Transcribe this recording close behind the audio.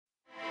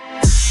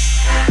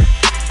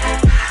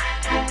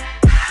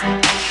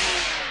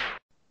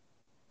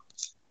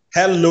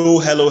Hello,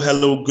 hello,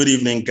 hello. Good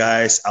evening,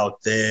 guys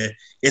out there.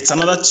 It's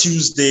another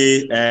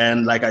Tuesday.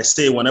 And like I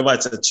say, whenever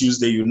it's a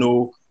Tuesday,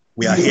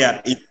 we are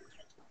here. It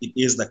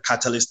is the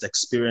Catalyst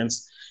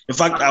experience. In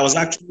fact, I was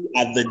actually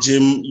at the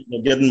gym,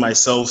 getting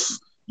myself,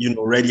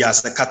 ready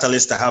as the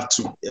Catalyst. I have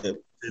to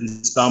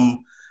in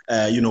some,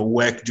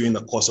 work during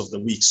the course of the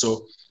week.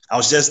 So I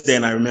was just there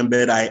and I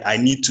remembered I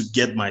need to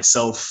get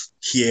myself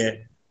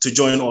here to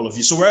join all of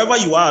you. So wherever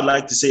you are, I'd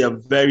like to say a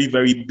very,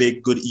 very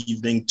big good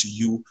evening to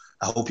you.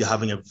 I hope you're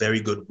having a very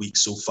good week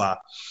so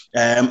far.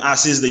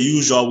 As is the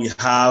usual, we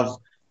have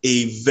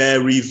a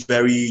very,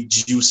 very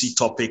juicy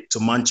topic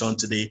to munch on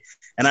today.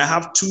 And I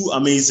have two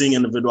amazing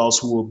individuals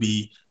who will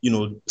be,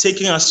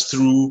 taking us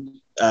through,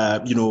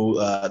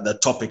 the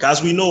topic.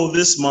 As we know,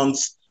 this month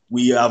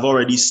we have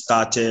already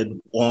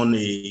started on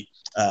a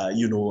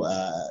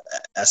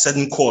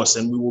certain course,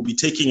 and we will be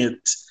taking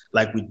it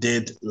like we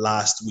did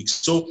last week.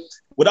 So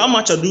without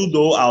much ado,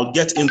 though, I'll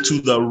get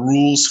into the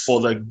rules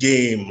for the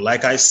game.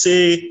 Like I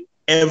say,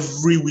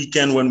 every week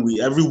when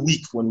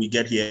we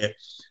get here,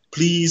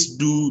 please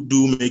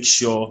do make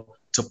sure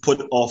to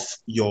put off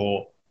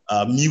your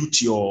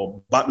mute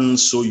your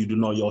buttons so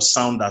your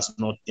sound does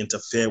not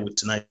interfere with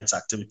tonight's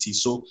activity.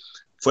 So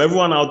for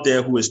everyone out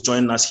there who is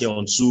joining us here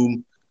on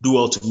Zoom, do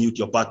well to mute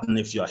your button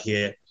if you are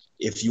here.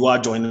 If you are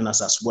joining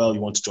us as well,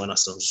 you want to join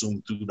us on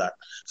Zoom, do that.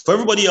 For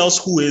everybody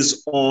else who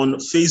is on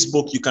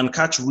Facebook, you can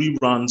catch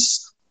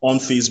reruns on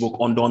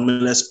Facebook on Don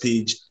Miller's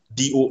page,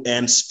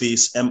 DON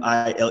space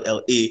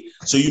MILLA.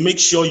 So you make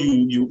sure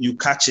you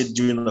catch it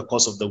during the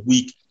course of the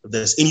week. If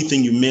there's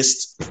anything you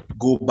missed,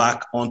 go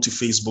back onto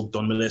Facebook,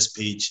 Don Miller's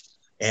page,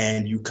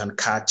 and you can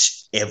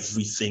catch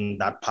everything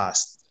that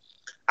passed.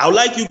 I would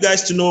like you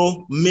guys to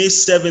know May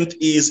 7th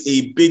is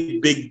a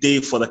big, big day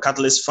for the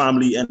Catalyst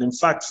family. And in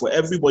fact, for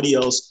everybody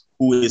else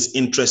who is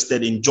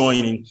interested in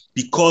joining,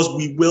 because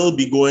we will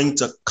be going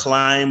to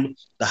climb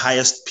the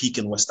highest peak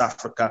in West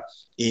Africa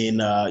in,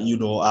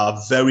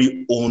 our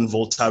very own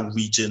Volta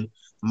region,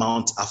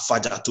 Mount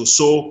Afajato.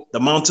 So the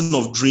Mountain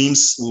of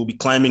Dreams, we'll be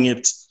climbing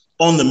it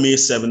on the May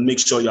 7th. Make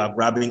sure you are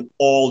grabbing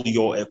all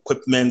your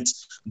equipment,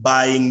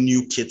 buying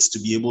new kits to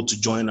be able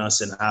to join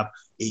us and have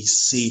a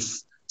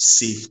safe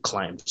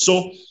climb.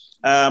 So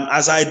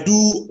as I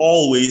do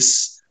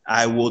always,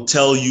 I will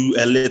tell you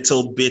a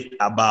little bit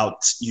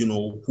about,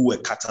 who a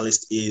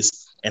catalyst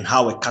is and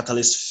how a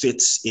catalyst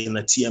fits in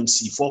a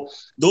TMC. For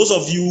those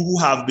of you who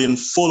have been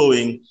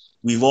following,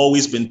 we've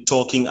always been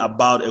talking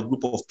about a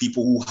group of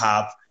people who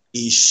have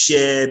a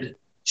shared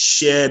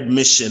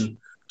mission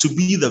to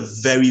be the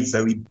very,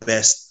 very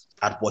best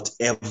at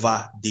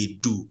whatever they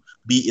do,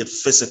 be it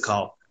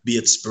physical, be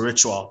it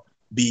spiritual,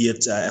 be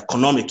it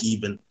economic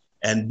even,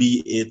 and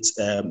be it,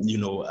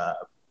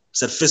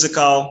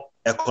 physical,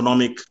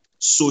 economic,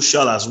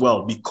 social as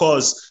well,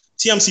 because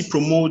TMC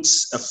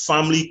promotes a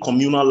family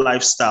communal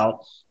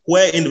lifestyle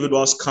where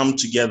individuals come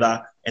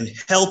together and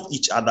help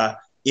each other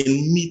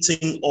in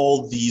meeting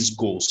all these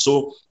goals.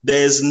 So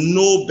there's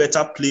no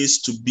better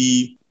place to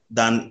be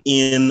than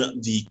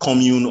in the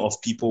commune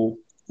of people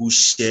who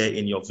share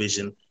in your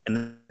vision,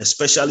 and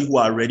especially who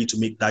are ready to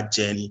make that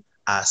journey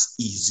as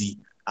easy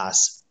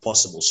as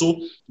possible.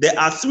 So there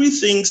are three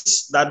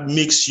things that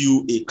makes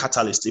you a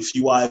catalyst. If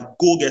you are a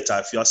go-getter,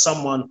 if you are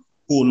someone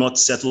who will not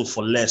settle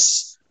for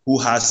less, who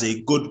has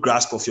a good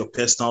grasp of your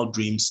personal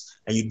dreams,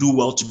 and you do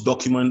well to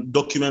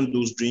document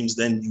those dreams,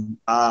 then you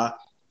are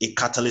a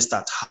catalyst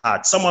at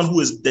heart. Someone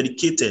who is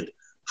dedicated.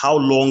 How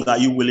long are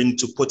you willing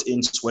to put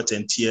in sweat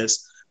and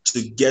tears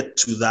to get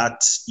to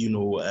that,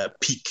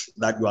 peak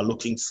that you are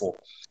looking for?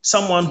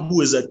 Someone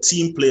who is a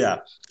team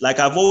player. Like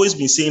I've always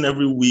been saying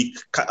every week,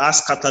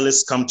 as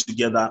catalysts come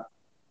together,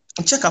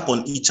 check up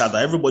on each other.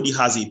 Everybody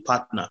has a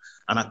partner,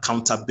 an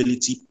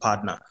accountability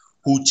partner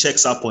who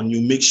checks up on you,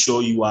 make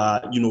sure you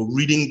are,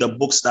 reading the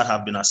books that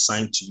have been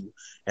assigned to you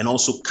and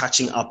also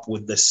catching up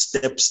with the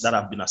steps that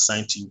have been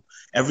assigned to you.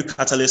 Every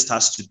catalyst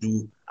has to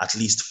do at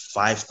least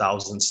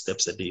 5,000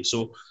 steps a day.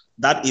 So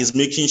that is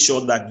making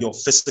sure that your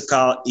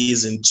physical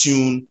is in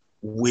tune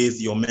with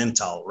your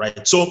mental,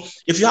 right? So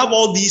if you have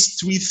all these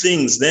three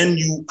things, then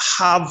you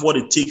have what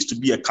it takes to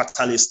be a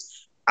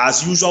catalyst.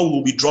 As usual,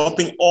 we'll be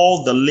dropping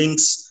all the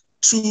links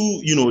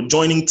to,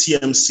 joining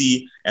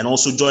TMC and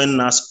also joining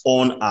us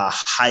on our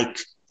hike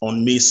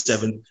on May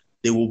 7th.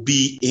 They will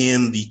be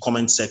in the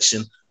comment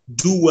section.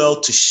 Do well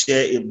to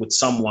share it with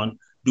someone.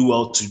 Do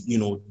well to,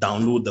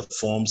 download the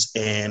forms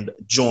and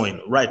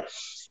join, right?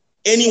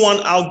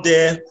 Anyone out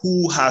there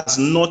who has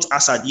not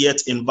as at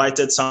yet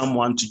invited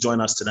someone to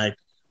join us tonight,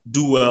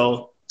 do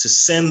well to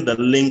send the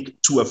link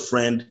to a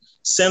friend.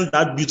 Send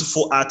that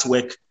beautiful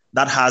artwork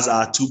that has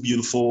our two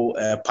beautiful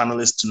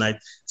panelists tonight.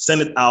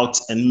 Send it out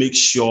and make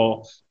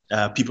sure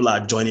people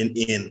are joining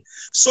in.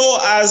 So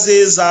as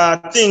is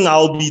a thing,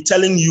 I'll be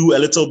telling you a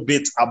little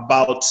bit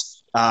about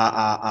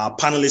our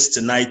panelists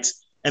tonight,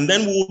 and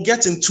then we'll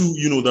get into,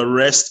 the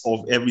rest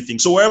of everything.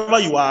 So wherever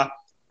you are,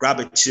 grab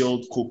a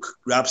chilled Coke,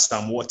 grab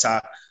some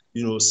water,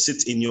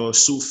 sit in your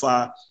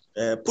sofa,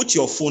 put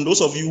your phone.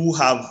 Those of you who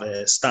have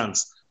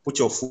stands, put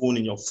your phone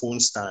in your phone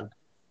stand,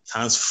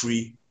 hands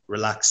free,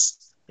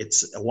 relax.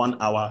 It's a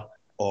 1 hour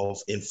of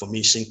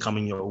information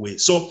coming your way.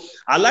 So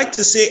I'd like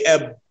to say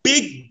a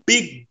big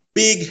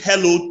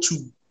hello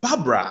to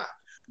Barbara.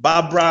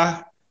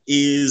 Barbara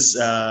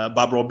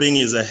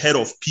Obeng is a head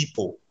of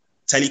people,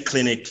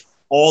 Teleclinic,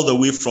 all the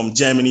way from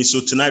Germany. So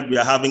tonight we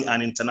are having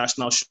an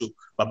international show.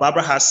 But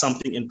Barbara has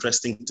something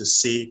interesting to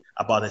say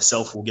about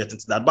herself. We'll get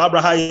into that.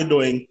 Barbara, how are you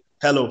doing?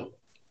 Hello.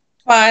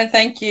 Fine,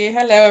 thank you.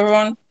 Hello,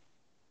 everyone.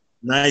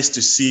 Nice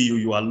to see you.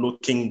 You are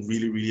looking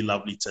really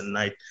lovely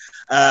tonight.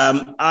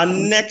 Our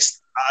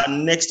next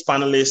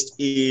panelist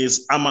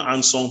is Ama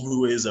Ansong,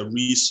 who is a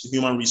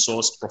human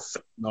resource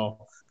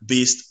professional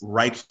based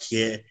right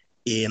here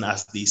in,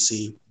 as they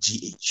say,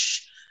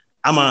 GH.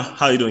 Ama,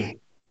 how are you doing?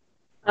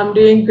 I'm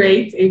doing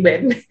great,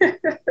 Obeng.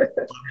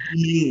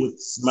 With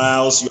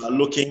smiles, you are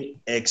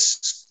looking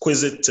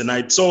exquisite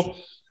tonight. So,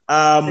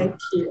 thank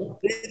you.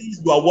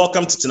 Ladies, you are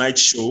welcome to tonight's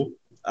show.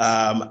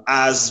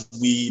 As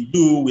we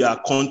do, we are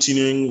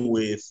continuing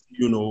with,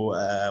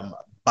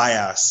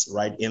 bias,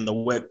 right, in the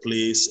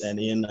workplace and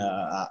in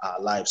our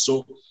lives.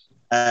 So,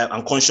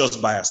 unconscious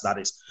bias, that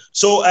is.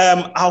 So,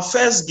 I'll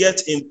first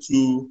get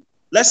into,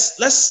 let's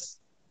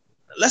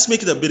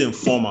make it a bit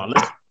informal.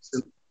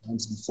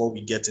 Before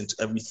we get into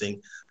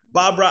everything,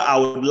 Barbara, I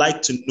would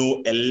like to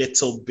know a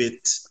little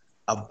bit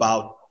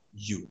about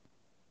you.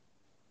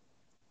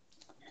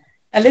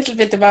 A little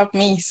bit about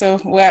me. So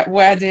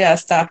where do I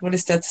start? What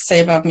is there to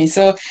say about me?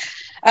 So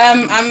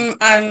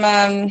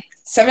I'm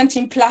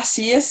 17 plus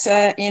years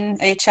in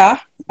HR.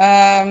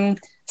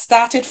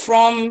 Started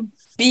from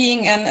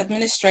being an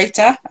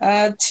administrator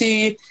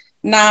to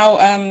now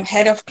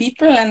head of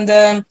people,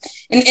 and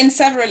in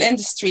several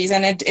industries,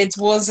 and it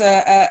was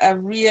a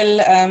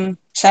real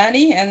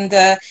journey, and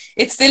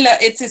it's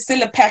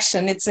still a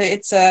passion. It's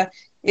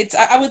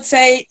I would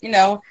say,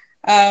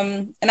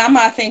 and Amma,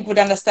 I think, would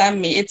understand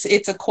me.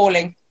 It's a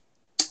calling,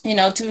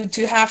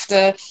 to have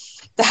the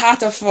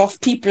heart of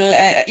people,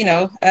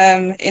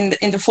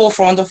 in the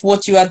forefront of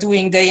what you are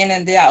doing day in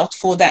and day out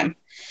for them.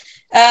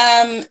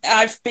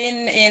 I've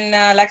been in,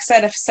 like I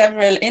said,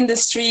 several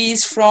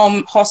industries,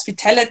 from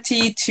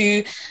hospitality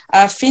to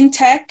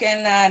fintech,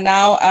 and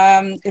now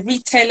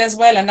retail as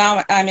well. And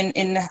now I'm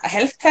in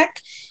health tech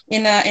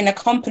in a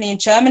company in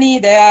Germany.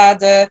 They are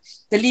the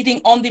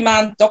leading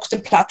on-demand doctor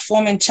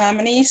platform in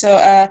Germany.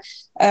 So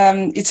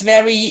it's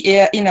very,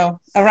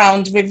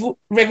 around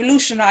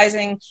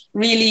revolutionizing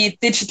really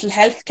digital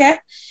healthcare.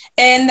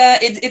 And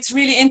it's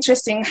really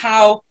interesting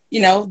how,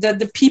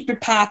 the people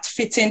part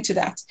fits into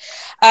that.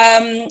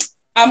 I'm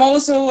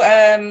also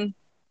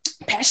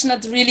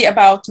passionate really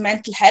about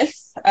mental health.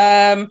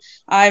 I'm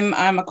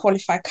a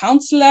qualified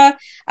counselor.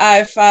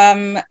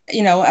 I'm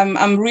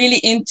really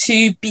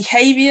into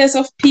behaviors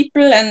of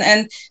people,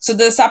 and so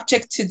the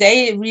subject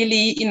today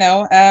really,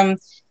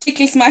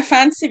 tickles my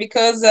fancy,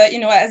 because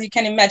as you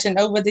can imagine,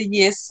 over the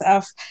years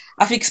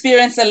I've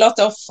experienced a lot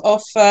of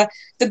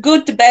the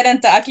good, the bad,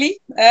 and the ugly,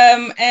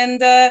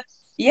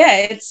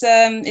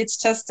 it's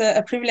just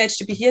a privilege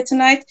to be here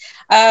tonight.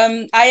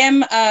 I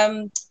am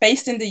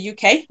based in the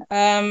UK,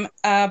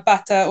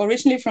 but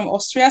originally from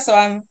Austria, so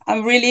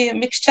I'm really a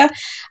mixture.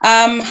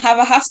 Have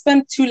a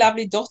husband, 2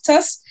 lovely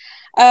daughters.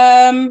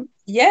 And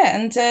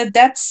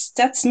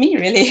that's me,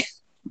 really.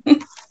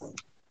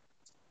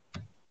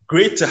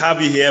 Great to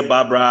have you here,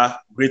 Barbara.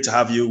 Great to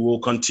have you. We'll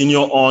continue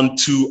on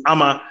to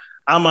Ama.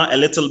 Ama, a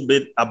little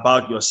bit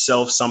about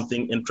yourself,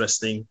 something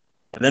interesting,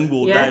 and then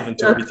we'll dive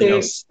into everything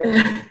else.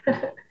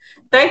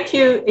 Thank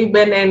you,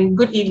 Obeng, and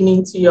good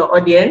evening to your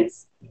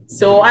audience.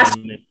 So, as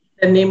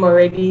the name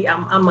already,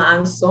 I'm Ama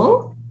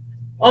Ansong,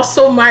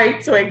 also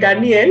married to a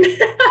Ghanaian.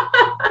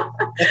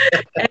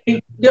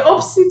 And the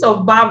opposite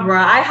of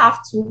Barbara, I have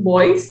 2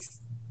 boys.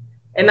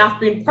 And I've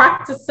been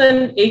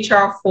practicing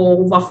HR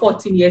for over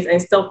 14 years and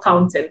still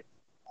counting.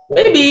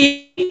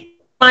 Maybe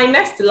my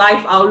next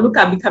life, I'll look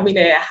at becoming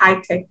a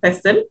high-tech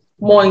person,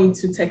 more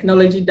into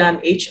technology than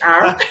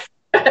HR.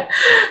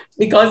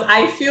 Because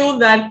I feel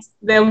that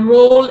the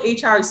role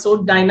HR is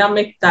so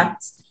dynamic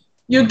that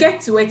you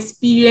get to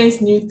experience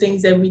new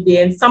things every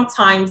day. And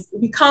sometimes it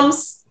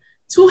becomes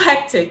too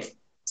hectic.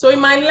 So in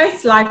my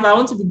next life, I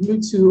want to be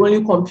glued to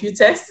only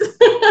computers.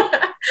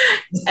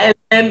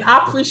 and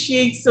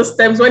appreciate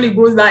systems. When it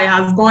goes down, it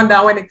has gone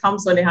down. When it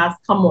comes on, it has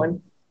come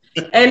on.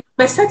 And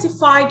I'm a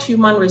certified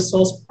human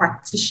resource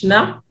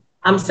practitioner.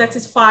 I'm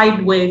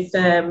certified with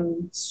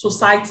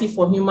Society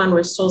for Human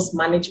Resource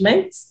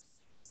Management.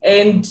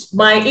 And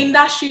my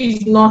industry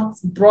is not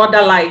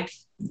broader like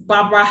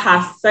Barbara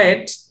has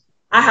said.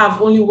 I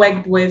have only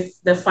worked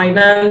with the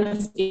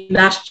finance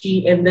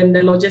industry and then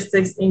the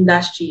logistics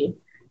industry,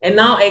 and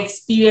now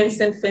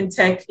experiencing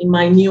fintech in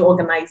my new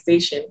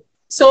organization.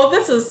 So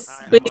this is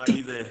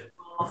basically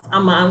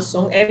Ama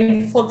Ansong.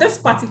 And for this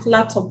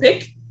particular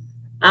topic,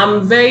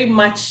 I'm very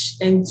much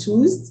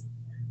enthused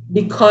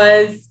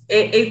because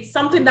it's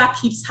something that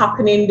keeps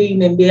happening day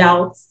in and day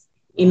out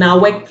in our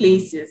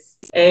workplaces,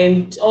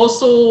 and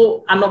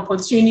also an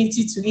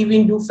opportunity to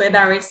even do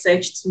further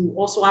research to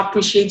also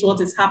appreciate what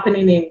is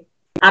happening in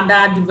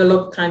other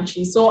developed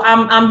countries. So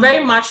I'm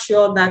very much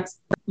sure that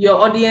your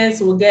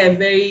audience will get a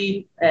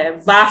very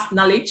vast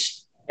knowledge.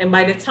 And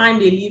by the time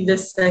they leave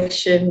this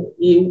section,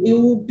 it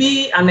will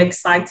be an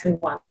exciting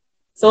one.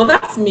 So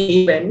that's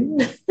me, Ben.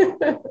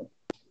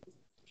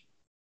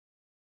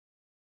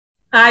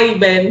 Hi,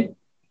 Ben.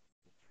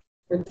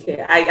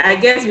 Okay, I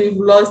guess we've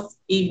lost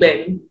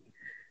Eben.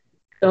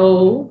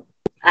 So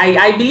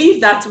I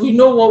believe that we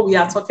know what we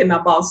are talking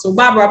about. So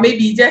Barbara,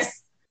 maybe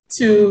just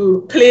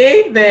to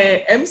play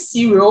the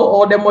MC role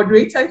or the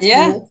moderator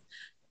role,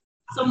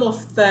 some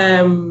of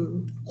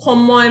the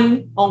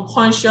common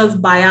unconscious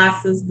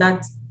biases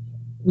that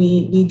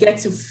we get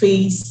to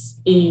face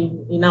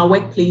in our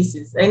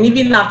workplaces and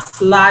even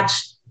at large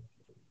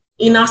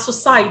in our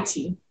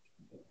society.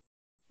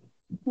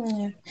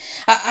 Yeah,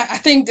 I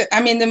think that,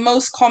 I mean, the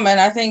most common,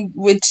 I think,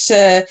 which,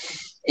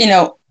 you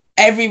know,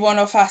 every one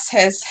of us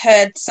has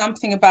heard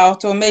something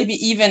about or maybe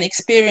even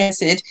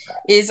experienced it,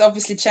 is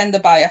obviously gender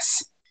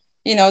bias.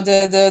 You know,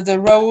 the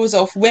roles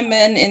of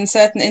women in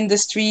certain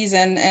industries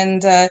and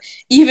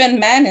even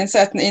men in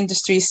certain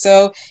industries.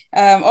 So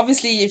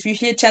obviously, if you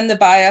hear gender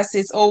bias,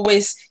 it's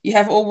always, you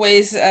have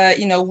always,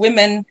 you know,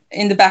 women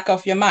in the back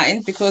of your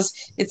mind because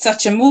it's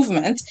such a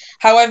movement.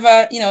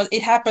 However, you know,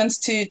 it happens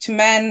to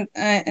men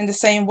in the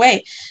same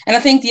way. And I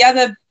think the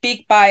other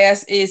big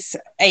bias is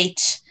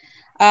age.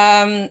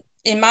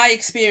 In my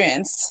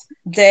experience,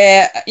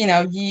 there, you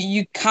know,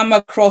 you come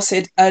across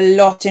it a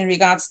lot in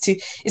regards to,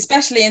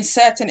 especially in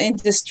certain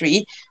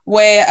industry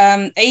where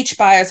age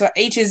bias or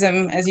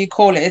ageism, as you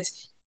call it,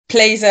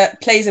 plays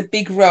a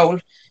big role.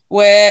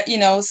 Where, you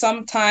know,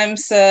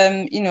 sometimes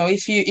you know,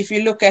 if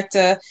you look at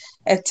the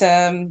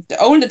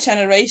older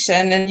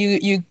generation and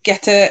you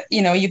get a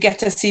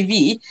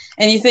CV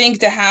and you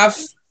think they have,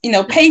 you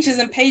know, pages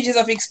and pages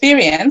of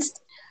experience,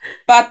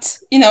 but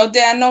you know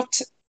they're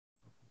not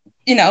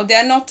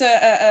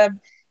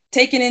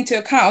taken into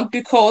account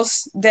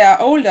because they are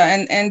older,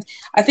 and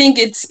I think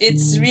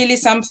it's really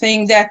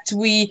something that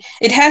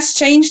it has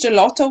changed a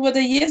lot over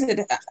the years.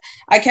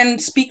 I can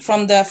speak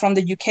from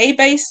the UK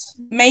base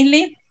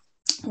mainly.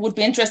 Would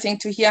be interesting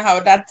to hear how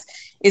that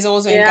is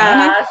also in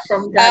Ghana.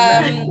 From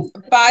Ghana.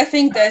 But I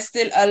think there's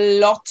still a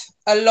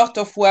lot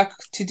of work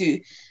to do,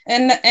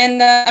 and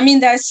I mean,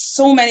 there's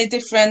so many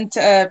different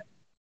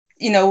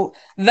you know,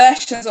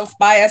 versions of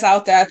bias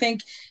out there. I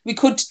think we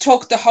could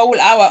talk the whole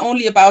hour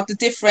only about the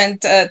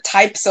different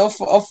types of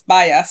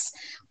bias.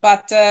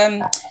 But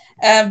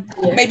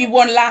maybe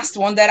one last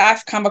one that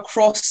I've come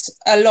across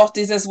a lot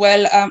is as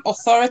well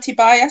authority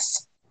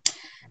bias.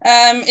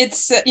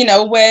 It's you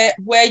know,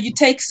 where you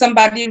take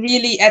somebody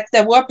really at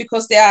their word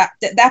because they are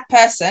that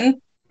person.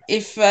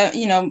 If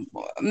you know,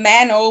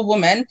 man or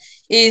woman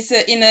is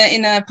in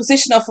a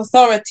position of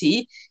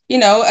authority, you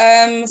know,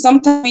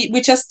 sometimes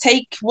we just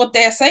take what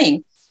they're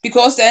saying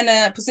because they're in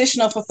a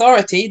position of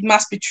authority. It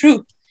must be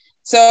true.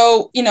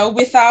 So, you know,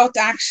 without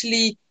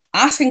actually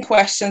asking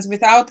questions,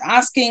 without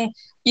asking,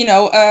 you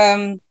know,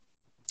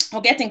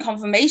 or getting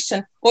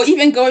confirmation, or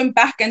even going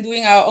back and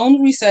doing our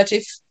own research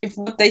if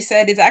what they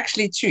said is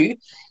actually true,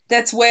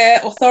 that's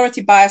where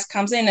authority bias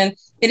comes in. And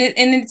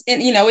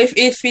you know, if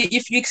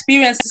you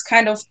experience this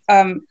kind of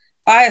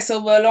bias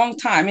over a long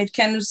time, it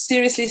can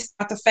seriously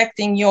start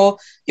affecting your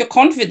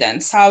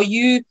confidence, how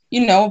you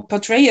know,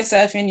 portray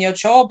yourself in your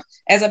job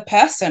as a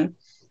person.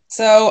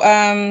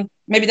 So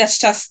maybe that's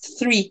just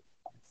three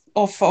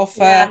of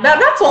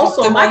that's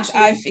also the ones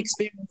I've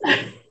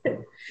experienced.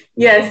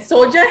 Yes,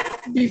 so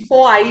just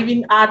before I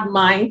even add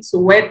mine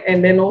to it,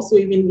 and then also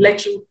even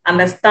let you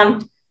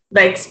understand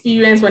the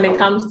experience when it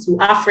comes to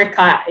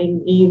Africa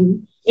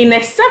in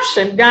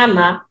exception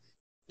Ghana,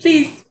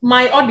 please,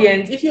 my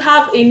audience, if you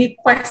have any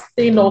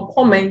question or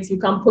comments, you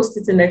can post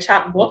it in the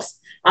chat box.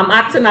 I'm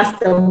acting as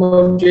the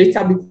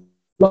moderator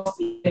because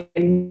I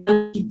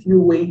can keep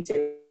you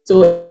waiting.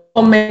 So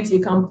comment,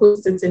 you can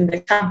post it in the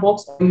chat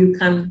box, or you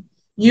can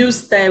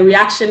use the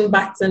reaction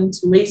button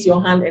to raise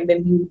your hand and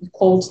then you'll be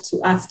called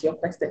to ask your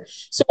question.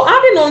 So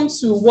adding on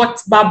to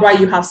what, Barbara,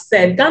 you have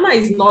said, Ghana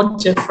is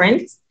not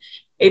different.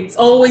 It's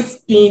always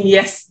been,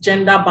 yes,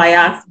 gender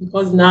bias,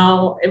 because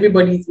now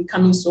everybody is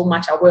becoming so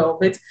much aware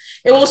of it.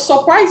 It will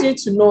surprise you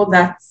to know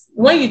that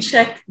when you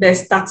check the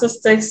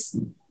statistics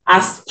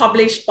as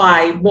published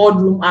by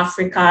Boardroom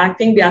Africa, I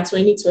think their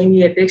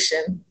 2020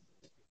 edition,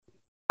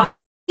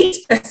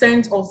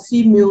 8% of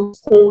females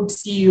hold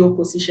CEO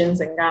positions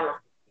in Ghana.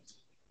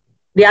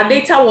 Their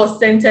data was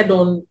centered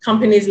on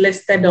companies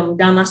listed on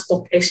Ghana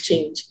Stock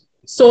Exchange.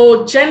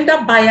 So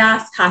gender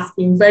bias has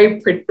been very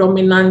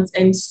predominant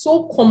and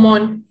so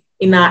common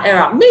in our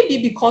era,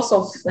 maybe because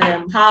of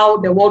how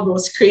the world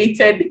was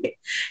created.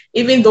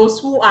 Even those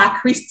who are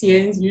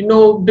Christians, you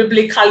know,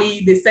 biblically,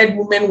 they said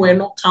women were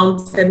not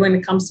counted when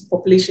it comes to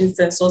population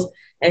census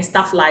and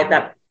stuff like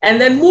that.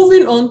 And then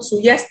moving on to,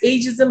 yes,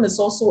 ageism is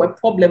also a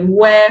problem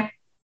where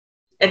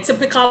a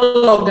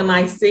typical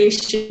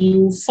organization,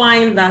 you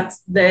find that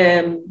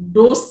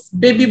those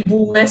baby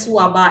boomers who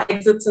are about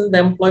exiting the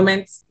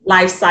employment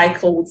life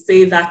cycle would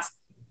say that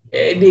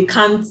they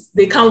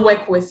can't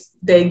work with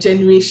the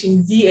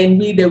Generation Z and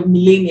we, the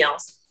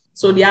millennials.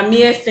 So their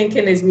mere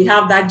thinking is we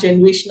have that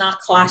generational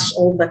clash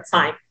all the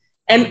time.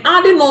 And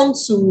adding on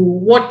to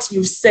what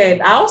you've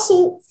said, I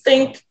also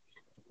think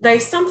there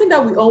is something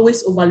that we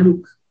always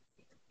overlook,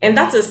 and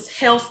that is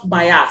health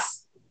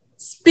bias.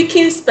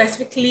 Speaking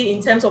specifically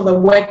in terms of the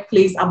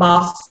workplace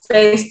about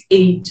first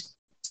aid.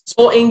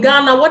 So in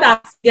Ghana, what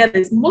I've seen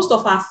is most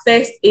of our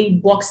first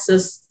aid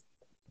boxes,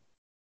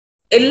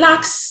 it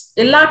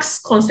lacks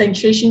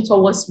concentration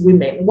towards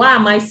women. Why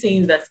am I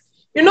saying that?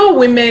 You know,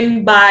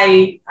 women,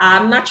 by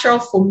our natural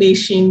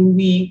formation,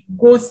 we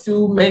go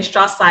through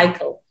menstrual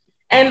cycle.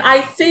 And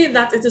I say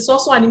that it is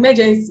also an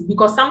emergency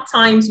because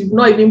sometimes you've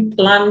not even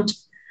planned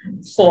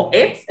for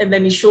it and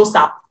then it shows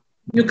up.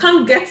 You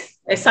can't get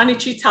a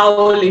sanitary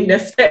towel in the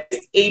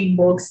first aid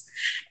box.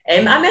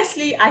 And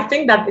honestly, I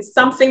think that it's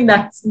something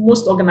that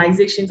most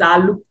organizations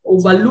are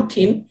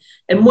overlooking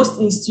and most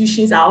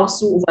institutions are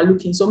also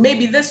overlooking. So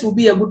maybe this will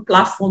be a good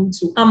platform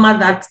to hammer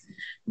that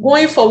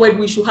going forward,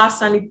 we should have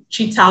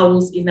sanitary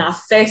towels in our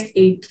first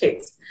aid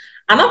kits.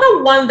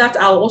 Another one that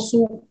I'll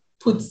also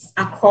put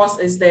across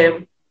is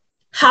the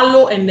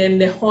halo and then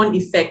the horn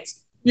effect.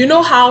 You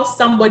know how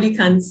somebody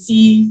can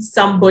see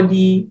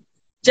somebody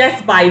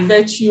just by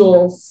virtue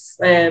of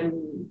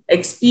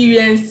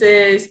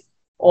experiences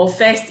or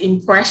first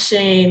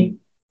impression,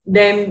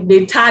 then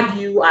they tag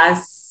you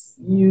as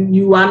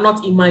you are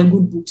not in my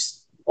good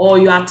books, or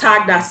you are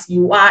tagged as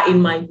you are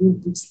in my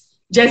good books,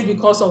 just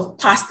because of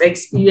past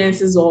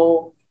experiences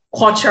or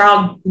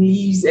cultural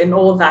beliefs and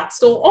all that.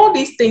 So all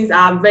these things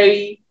are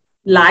very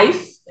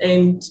live,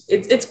 and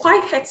it's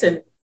quite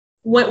hurting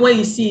when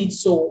you see it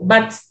so.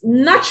 But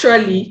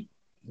naturally,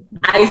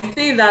 I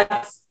say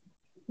that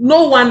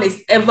no one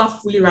is ever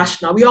fully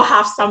rational. We all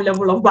have some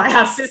level of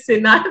biases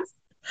in us,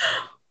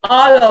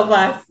 all of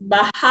us.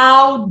 But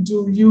how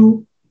do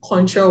you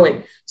control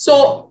it?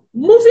 So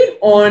moving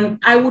on,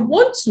 I would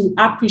want to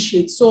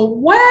appreciate, so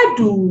where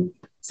do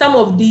some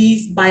of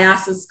these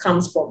biases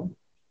come from?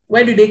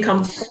 Where do they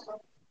come from?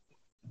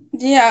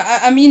 Yeah,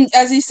 I mean,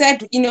 as you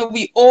said, you know,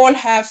 we all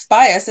have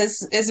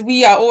biases. As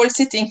we are all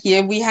sitting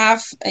here, we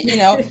have, you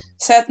know,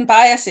 certain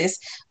biases.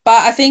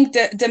 But I think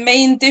the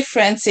main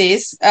difference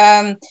is,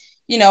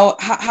 you know,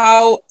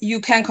 how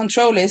you can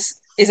control is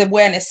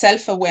awareness,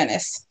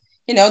 self-awareness.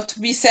 You know, to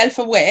be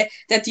self-aware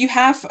that you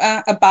have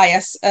a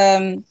bias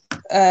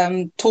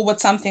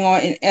towards something or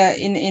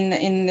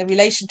in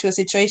relation to a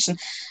situation.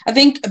 I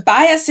think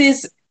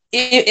biases,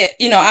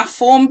 you know, are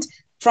formed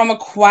from a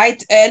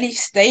quite early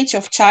stage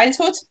of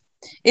childhood.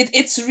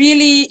 It's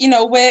really, you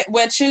know,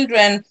 where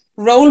children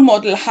role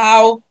model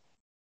how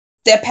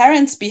their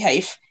parents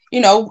behave, you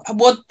know,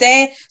 so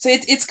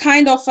it's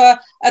kind of a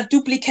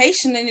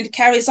duplication, and it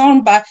carries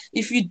on. But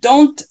if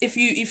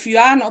you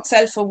are not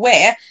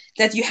self-aware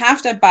that you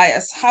have that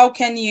bias, how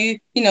can you,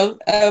 you know,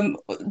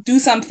 do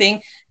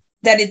something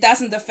that it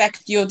doesn't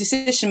affect your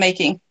decision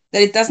making,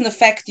 that it doesn't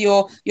affect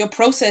your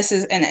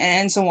processes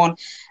and so on.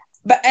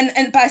 But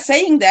and by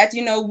saying that,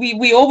 you know,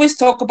 we always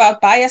talk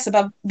about bias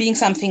about being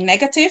something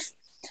negative,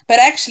 but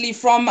actually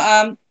from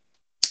a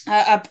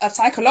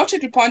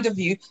psychological point of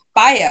view,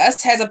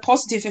 bias has a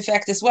positive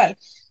effect as well.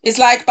 It's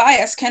like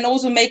bias can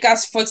also make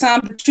us, for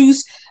example,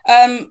 choose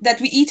that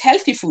we eat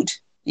healthy food,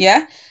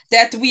 yeah,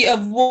 that we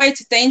avoid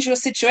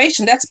dangerous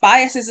situations. That's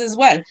biases as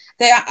well.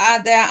 They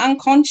are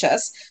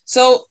unconscious.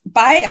 So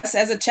bias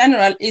as a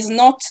general is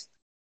not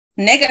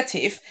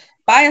negative.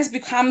 Bias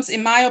becomes,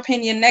 in my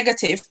opinion,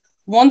 negative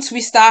once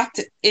we start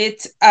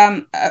it,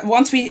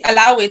 once we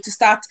allow it to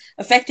start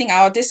affecting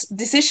our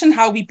decision,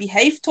 how we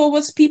behave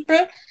towards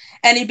people,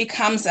 and it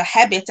becomes a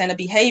habit and a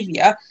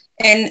behavior,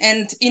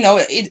 and you know,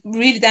 it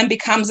really then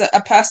becomes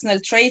a personal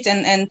trait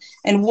and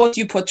what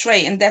you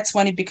portray, and that's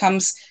when it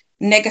becomes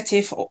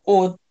negative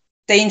or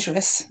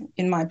dangerous,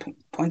 in my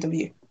point of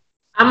view.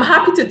 I'm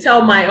happy to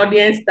tell my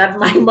audience that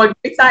my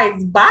moderator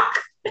is back.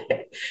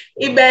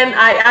 Eben,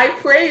 I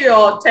pray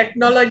your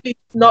technology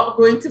is not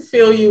going to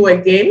fail you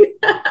again.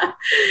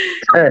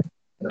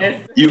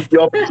 Yes. You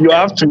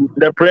have to,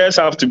 the prayers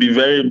have to be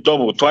very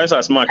double, twice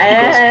as much,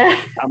 because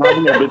I'm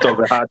having a bit of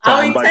a hard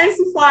time.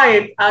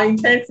 I'll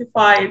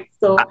intensify it.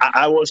 So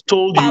I was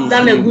told you've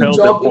done a good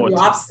job in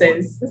your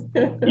absence.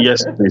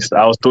 Yes, please.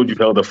 I was told you've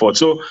held the fort.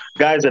 So,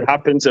 guys, it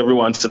happens every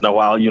once in a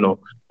while, you know.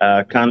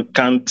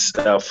 Can't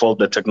fault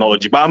the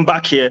technology, but I'm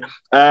back here.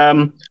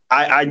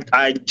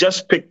 I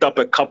just picked up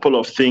a couple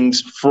of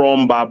things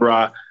from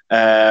Barbara.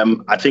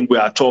 I think we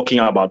are talking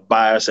about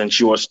bias, and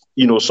she was,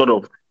 you know, sort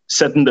of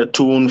setting the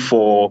tone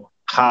for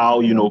how,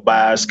 you know,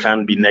 bias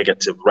can be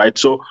negative, right?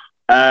 So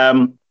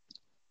I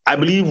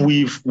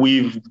believe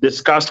we've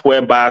discussed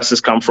where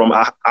biases come from.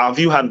 Have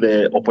you had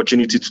the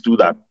opportunity to do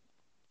that?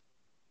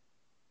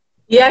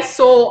 Yes,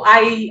 so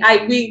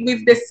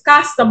we've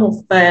discussed some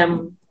of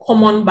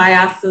common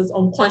biases,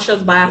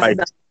 unconscious biases right.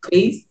 that we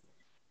face,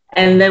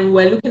 and then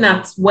we're looking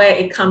at where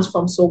it comes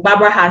from. So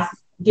Barbara has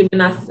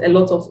given us a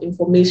lot of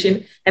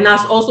information, and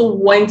has also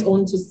went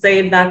on to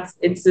say that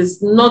it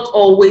is not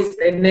always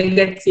a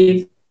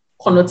negative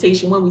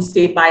connotation when we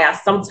say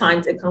bias.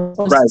 Sometimes it can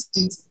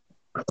constitute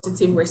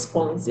positive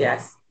response.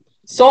 Yes.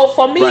 So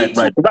for me,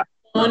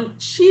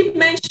 she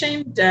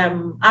mentioned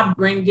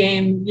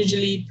upbringing,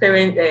 usually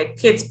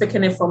kids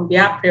picking it from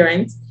their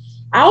parents.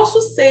 I also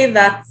say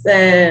that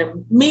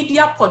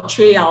media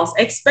portrayals,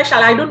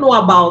 especially, I don't know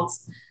about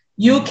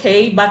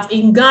UK, but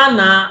in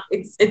Ghana,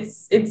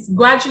 it's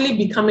gradually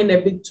becoming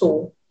a big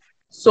toll.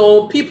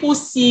 So people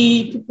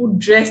see people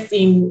dressed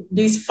in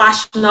this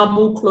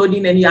fashionable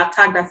clothing and you're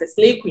tagged as a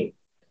slave queen.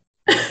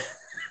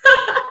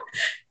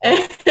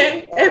 And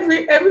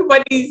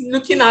everybody's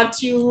looking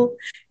at you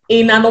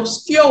in an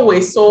obscure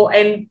way. So,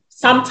 and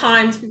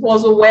sometimes people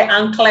also wear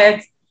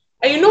anklets.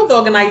 And you know, the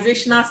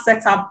organizational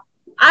setup,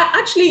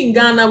 actually in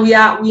Ghana, we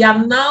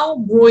are now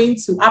growing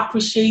to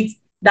appreciate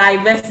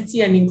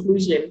diversity and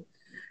inclusion.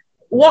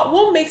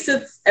 What makes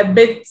it a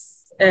bit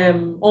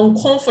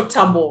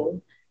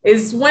uncomfortable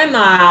is when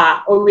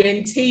our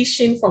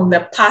orientation from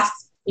the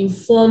past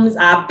informs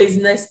our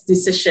business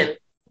decision.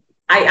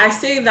 I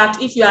say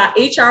that if you are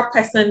an HR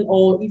person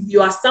or if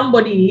you are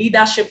somebody in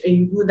leadership and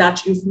you do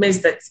that, you've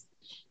missed it,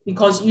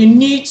 because you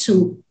need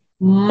to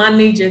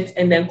manage it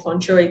and then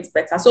control it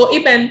better. So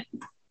even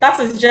that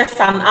is just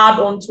an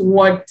add-on to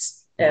what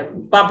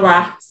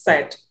Barbara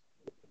said.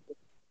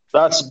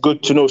 That's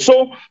good to know.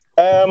 So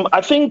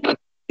I think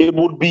it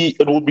would be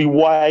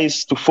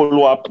wise to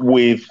follow up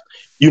with,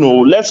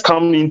 let's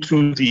come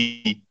into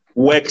the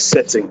work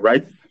setting,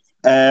 right?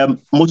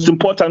 Most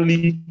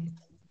importantly,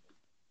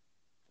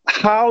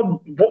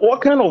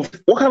 what kind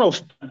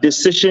of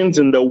decisions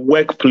in the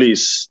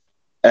workplace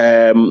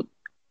can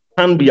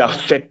be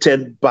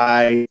affected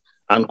by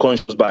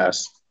unconscious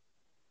bias?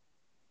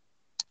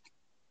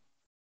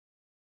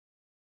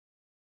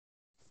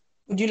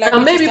 Would you like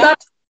maybe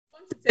that's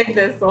to take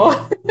this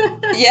off?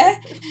 Yeah.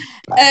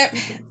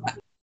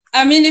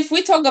 I mean, if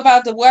we talk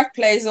about the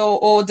workplace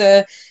or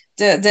the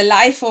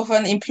life of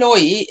an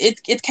employee,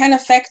 it can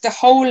affect the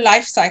whole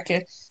life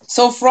cycle.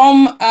 So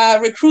from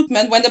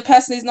recruitment, when the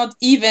person is not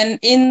even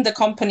in the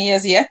company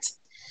as yet,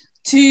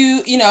 to,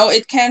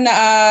 it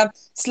can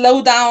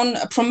slow down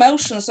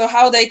promotion, so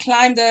how they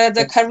climb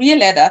the career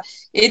ladder.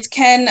 It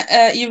can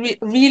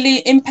really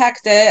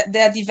impact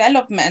their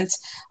development.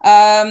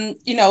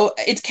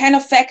 It can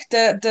affect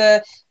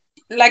the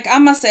like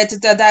Amma said,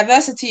 the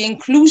diversity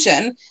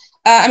inclusion.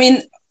 I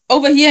mean,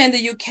 over here in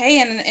the UK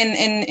and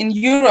in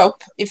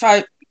Europe, if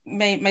I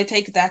may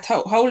take that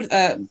whole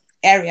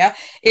area,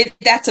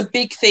 that's a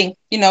big thing,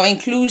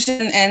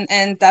 inclusion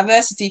and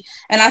diversity.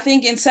 And I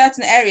think in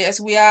certain areas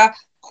we are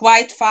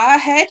quite far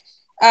ahead.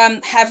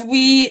 Have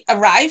we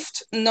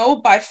arrived? No,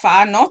 by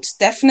far not,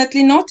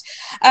 definitely not.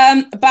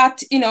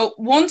 But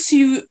once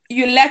you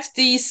let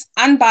these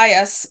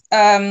unconscious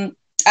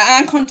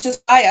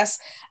bias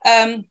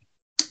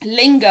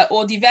linger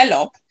or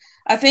develop,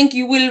 I think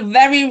you will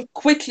very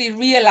quickly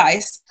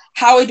realize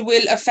how it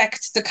will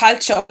affect the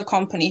culture of the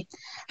company,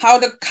 how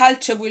the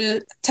culture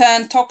will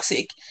turn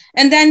toxic.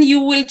 And then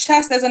you will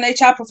just, as an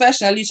HR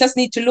professional, you just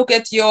need to look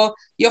at your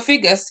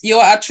figures.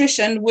 Your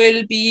attrition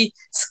will be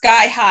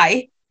sky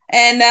high,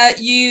 and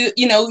you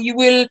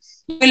will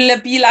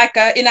be like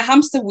in a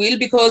hamster wheel,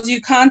 because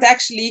you can't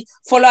actually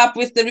follow up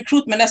with the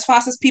recruitment as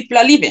fast as people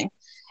are leaving.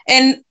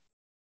 And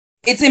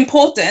it's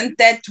important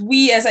that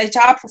we as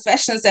HR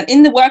professionals and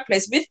in the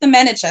workplace with the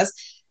managers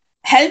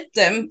help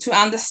them to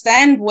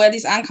understand where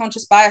these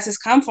unconscious biases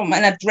come from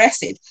and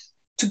address it,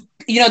 to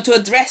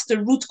address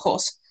the root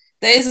cause.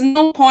 There is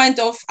no point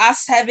of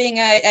us having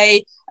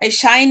a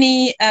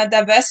shiny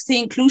diversity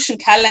inclusion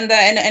calendar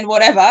and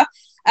whatever,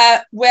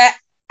 where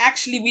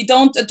actually we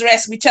don't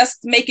address, we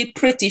just make it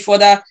pretty for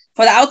the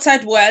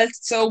outside world.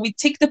 So we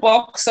tick the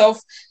box of,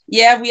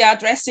 yeah, we are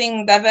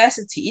addressing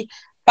diversity,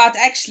 but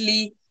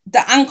actually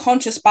the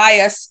unconscious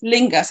bias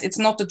lingers, it's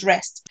not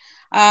addressed.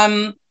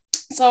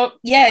 So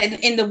yeah,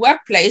 in the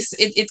workplace,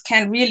 it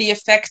can really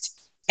affect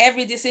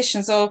every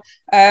decision. So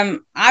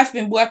I've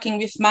been working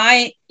with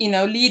my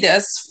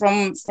leaders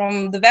from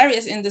the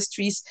various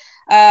industries,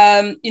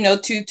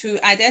 to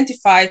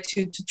identify,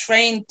 to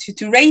train,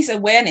 to raise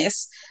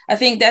awareness. I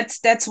think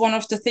that's one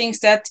of the things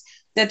that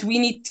we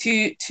need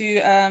to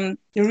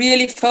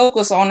really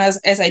focus on as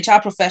HR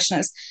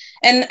professionals.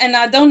 And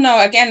I don't know,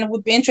 again,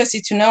 would be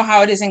interested to know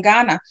how it is in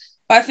Ghana,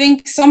 but I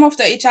think some of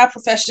the HR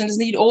professionals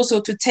need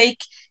also to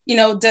take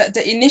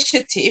the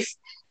initiative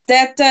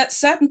that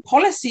certain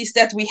policies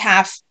that we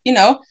have,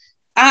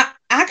 are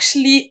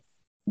actually,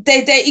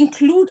 they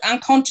include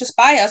unconscious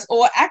bias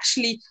or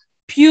actually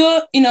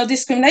pure,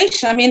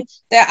 discrimination. I mean,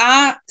 there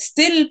are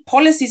still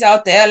policies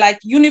out there, like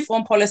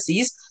uniform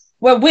policies,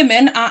 where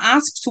women are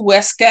asked to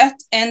wear skirt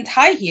and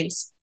high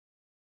heels.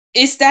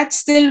 Is that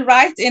still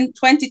right in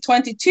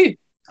 2022?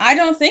 I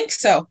don't think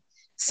so.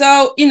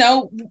 So,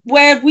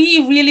 where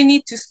we really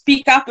need to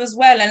speak up as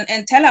well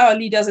and tell our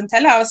leaders and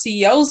tell our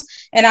CEOs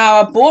and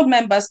our board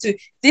members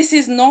this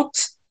is not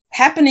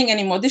happening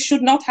anymore. This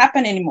should not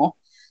happen anymore.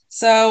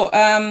 So,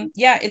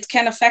 it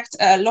can affect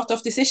a lot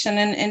of decision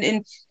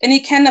and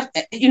it can,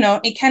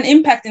 it can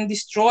impact and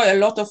destroy a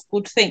lot of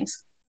good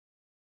things.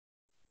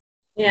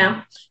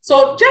 Yeah.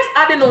 So just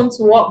adding on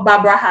to what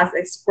Barbara has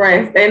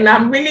expressed, and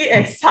I'm really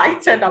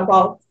excited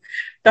about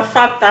the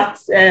fact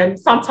that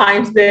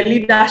sometimes the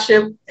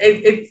leadership,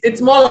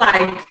 it's more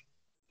like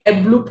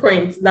a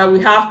blueprint that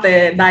we have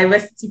the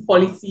diversity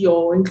policy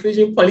or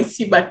inclusion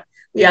policy, but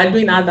we are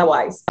doing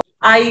otherwise.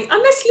 I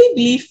honestly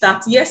believe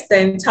that, yes, the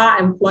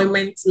entire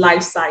employment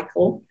life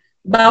cycle,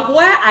 but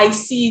where I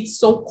see it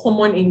so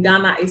common in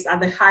Ghana is at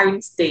the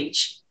hiring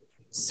stage.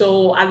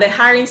 So at the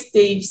hiring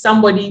stage,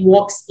 somebody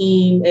walks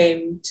in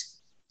and,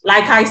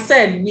 like I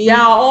said, we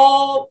are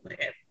all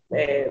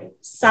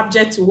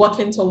subject to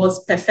working towards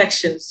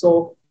perfection.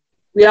 So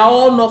we are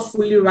all not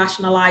fully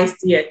rationalized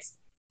yet.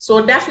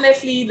 So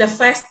definitely the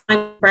first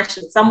time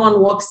impression,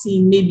 someone walks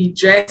in, maybe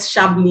dressed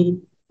shabbily,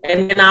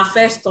 and then our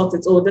first thought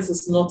is, oh, this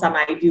is not an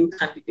ideal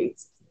candidate.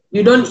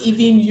 You don't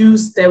even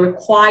use the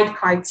required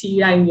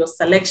criteria in your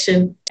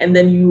selection, and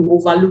then you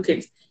overlook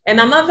it. And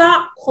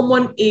another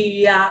common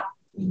area,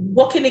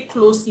 working it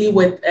closely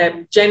with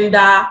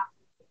gender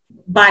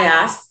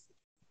bias,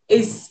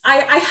 is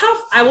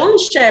I want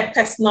to share a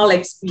personal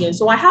experience.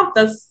 So I have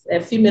this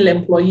female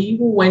employee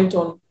who went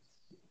on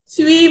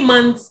 3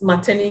 months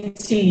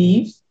maternity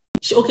leave.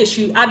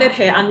 She added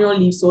her annual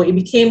leave, so it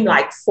became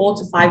like 4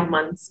 to 5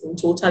 months in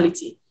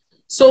totality.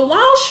 So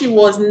while she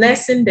was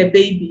nursing the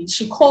baby,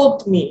 she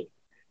called me,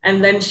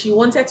 and then she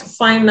wanted to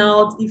find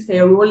out if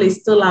her role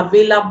is still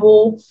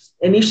available,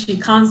 and if she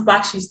comes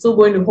back, she's still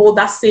going to hold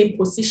that same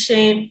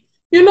position.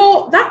 You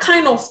know, that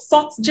kind of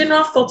thought,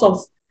 general thought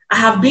of, I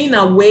have been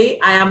away,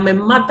 I am a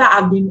mother,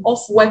 I've been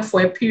off work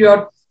for a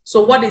period.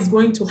 So what is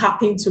going to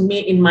happen to me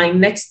in my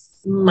next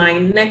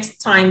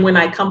time when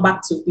I come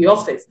back to the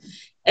office?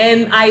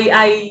 And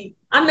I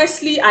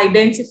honestly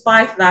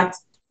identified that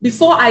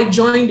before I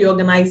joined the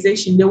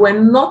organization, they were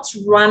not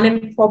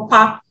running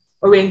proper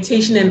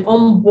orientation and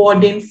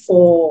onboarding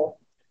for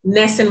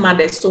nursing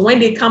mothers. So when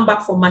they come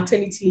back from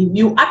maternity leave,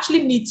 you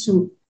actually need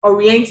to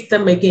orient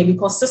them again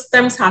because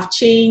systems have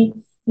changed,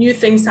 new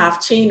things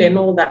have changed and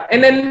all that.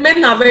 And then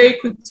men are very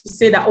quick to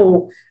say that,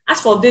 oh,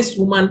 as for this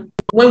woman,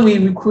 when we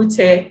recruit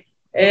her,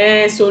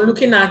 so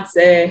looking at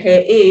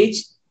her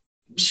age,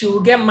 she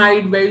will get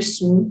married very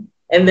soon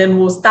and then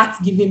we'll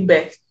start giving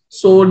birth.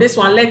 So this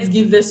one, let's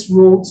give this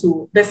role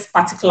to this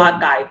particular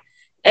guy.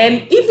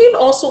 And even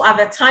also at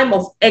the time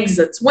of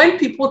exit, when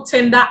people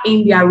tender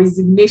in their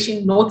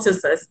resignation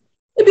notices,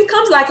 it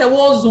becomes like a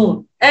war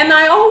zone. And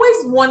I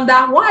always wonder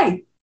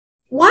why.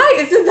 Why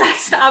is it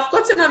that I've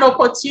gotten an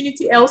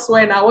opportunity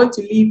elsewhere and I want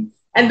to leave?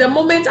 And the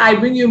moment I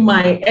bring you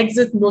my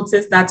exit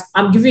notice that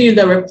I'm giving you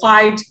the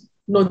required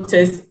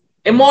notice,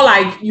 and more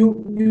like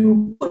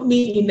you put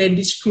me in a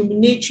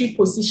discriminatory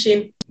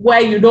position where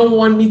you don't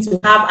want me to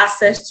have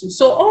access to.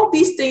 So all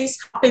these things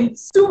happen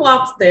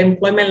throughout the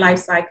employment life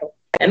cycle.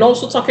 And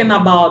also talking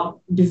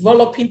about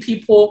developing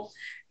people,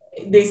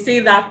 they say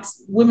that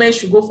women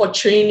should go for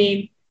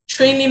training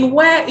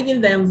where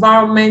even the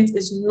environment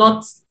is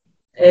not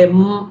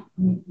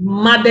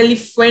motherly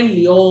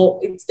friendly or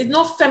it's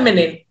not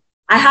feminine.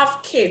 I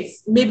have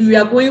kids. Maybe we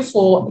are going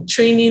for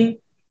training,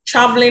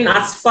 traveling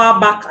as far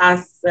back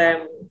as,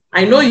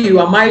 I know you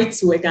are married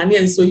to a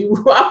Ghanaian, so you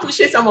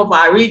appreciate some of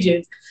our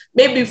regions,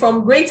 maybe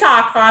from Greater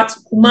Accra to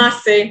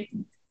Kumasi.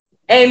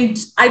 And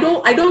I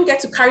don't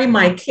get to carry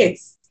my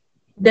kids.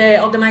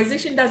 The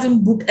organization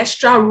doesn't book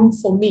extra room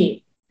for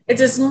me. It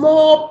is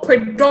more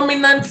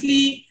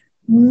predominantly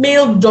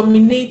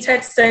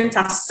male-dominated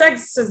center.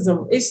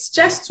 Sexism is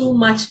just too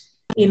much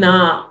in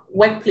our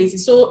workplaces.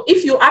 So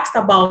if you asked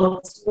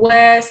about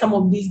where some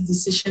of these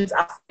decisions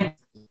affect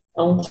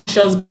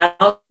unconscious,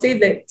 I'll say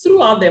that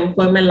throughout the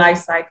employment life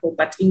cycle,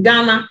 but in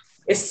Ghana,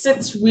 it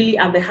sits really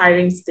at the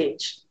hiring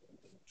stage.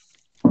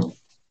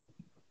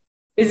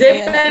 Is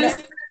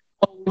it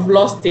we've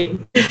lost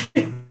him?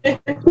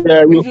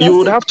 Yeah, you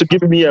would have to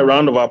give me a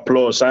round of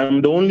applause.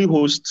 I'm the only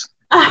host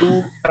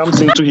who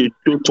comes into his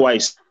show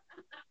twice.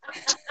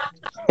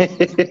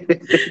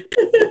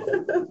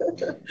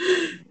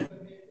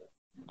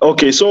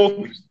 Okay,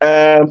 so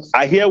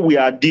I hear we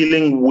are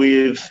dealing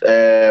with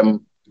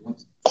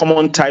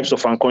common types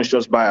of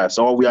unconscious bias,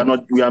 or we are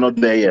not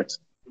there yet.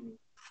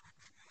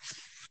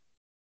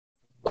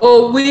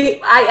 Oh,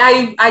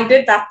 I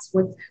did that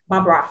with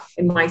Barbara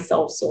and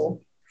myself,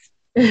 so.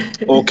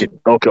 Okay.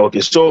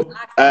 So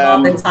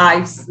the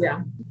types,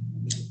 yeah.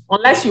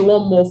 Unless you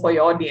want more for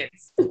your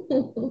audience.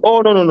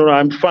 Oh no,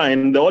 I'm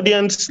fine. The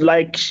audience,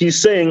 like she's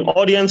saying,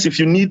 audience, if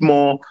you need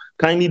more,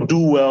 kindly do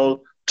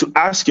well to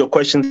ask your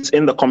questions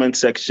in the comment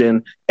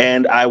section,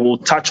 and I will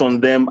touch on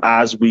them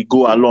as we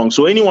go along.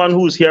 So anyone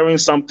who's hearing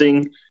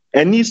something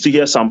and needs to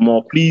hear some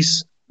more,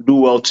 please do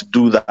well to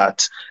do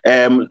that.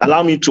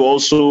 Allow me to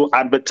also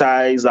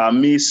advertise our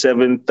May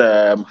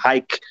 7th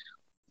hike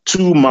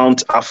to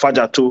Mount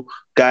Afajato.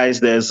 Guys,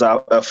 there's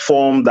a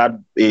form that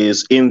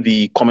is in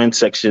the comment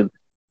section.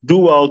 Do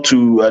well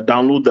to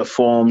download the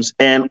forms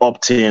and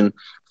opt in.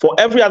 For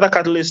every other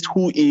catalyst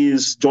who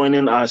is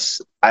joining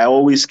us, I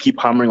always keep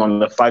hammering on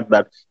the fact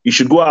that you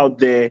should go out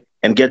there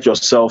and get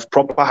yourself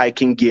proper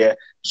hiking gear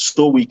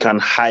so we can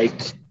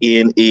hike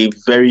in a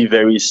very,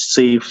 very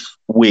safe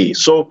way.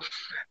 So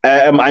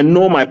I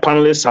know my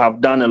panelists have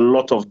done a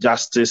lot of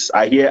justice.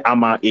 I hear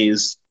Ama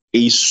is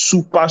a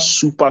super,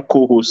 super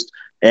co-host,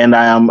 and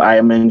I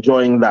am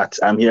enjoying that.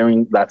 I'm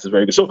hearing that is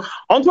very good. So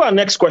on to our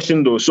next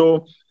question, though.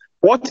 So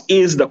what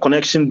is the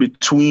connection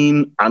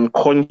between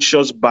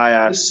unconscious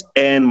bias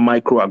and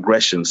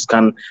microaggressions?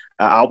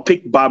 I'll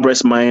pick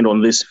Barbara's mind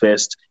on this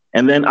first,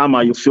 and then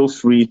Ama, you feel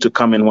free to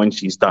come in when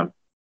she's done.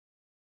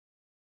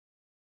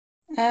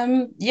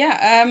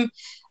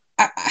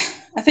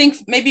 I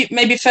think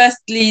maybe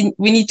firstly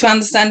we need to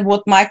understand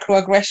what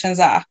microaggressions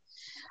are.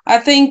 I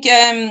think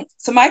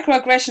so.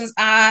 Microaggressions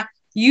are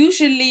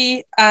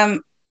usually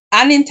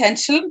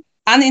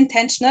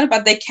unintentional,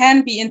 but they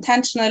can be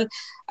intentional,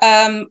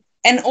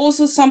 and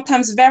also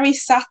sometimes very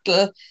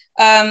subtle.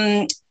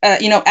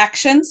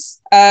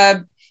 Actions,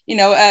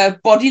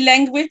 body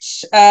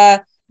language,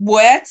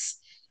 words,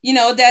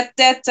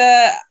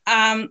 that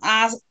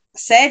are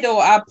said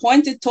or are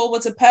pointed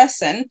towards a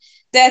person.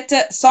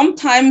 That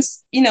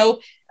sometimes,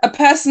 a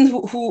person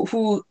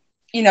who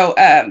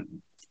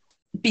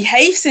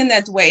behaves in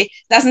that way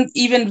doesn't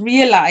even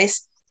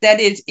realize that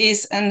it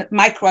is a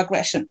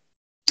microaggression.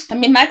 I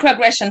mean,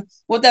 microaggression,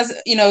 what does,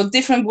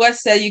 different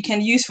words that you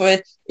can use for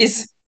it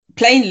is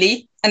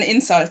plainly an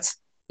insult.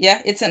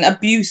 Yeah, it's an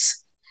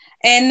abuse.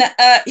 And,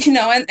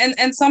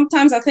 and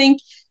sometimes I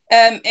think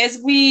as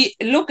we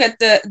look at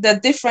the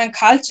different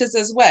cultures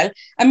as well,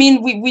 I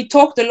mean, we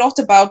talked a lot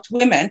about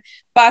women,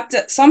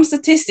 but some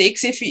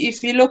statistics,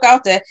 if you look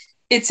out there,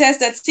 it says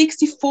that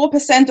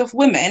 64% of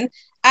women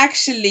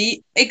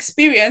actually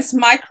experience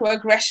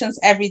microaggressions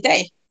every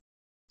day.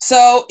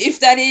 So if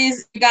that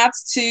is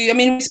regards to, I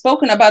mean, we've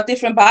spoken about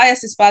different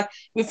biases, but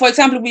for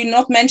example, we've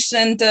not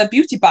mentioned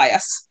beauty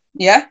bias,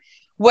 yeah,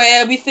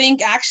 where we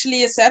think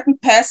actually a certain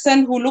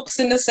person who looks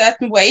in a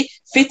certain way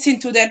fits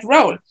into that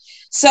role.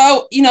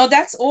 So,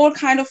 that's all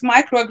kind of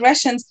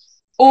microaggressions,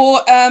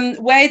 or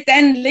where it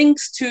then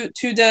links to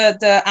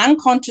the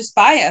unconscious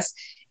bias.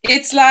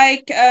 It's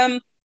like,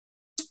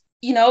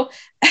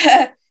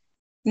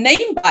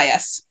 name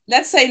bias.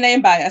 Let's say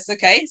name bias,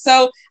 okay?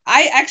 So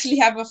I actually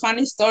have a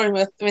funny story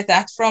with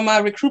that from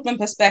a recruitment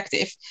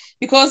perspective,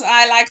 because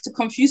I like to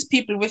confuse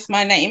people with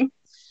my name.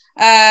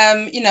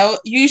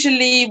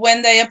 Usually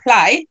when they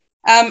apply,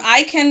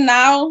 I can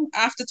now,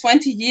 after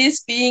 20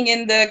 years being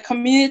in the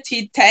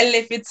community, tell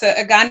if it's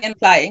a Ghanaian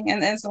applying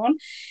and so on.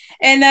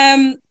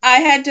 And I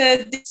had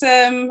this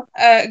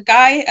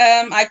guy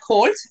I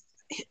called,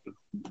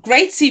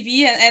 great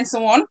CV and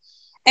so on.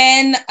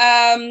 And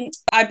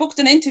I booked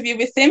an interview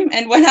with him.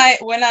 And when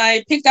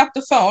I picked up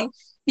the phone,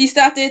 he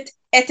started,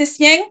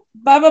 "Etesieng,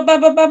 ba ba ba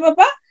ba ba ba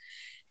ba."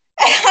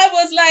 And I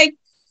was like,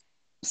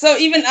 so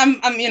even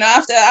I'm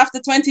after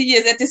 20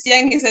 years,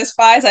 Etesieng is as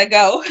far as I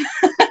go.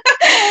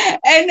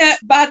 And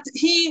but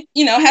he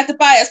had the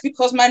bias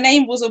because my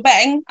name was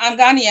Obeng. I'm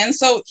Ghanaian,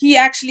 so he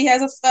actually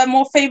has a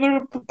more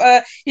favorable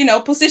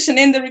position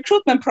in the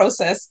recruitment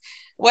process.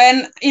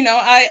 When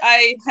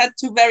I had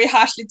to very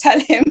harshly tell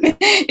him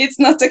it's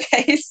not the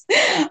case.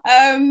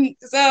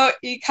 So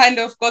he kind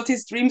of got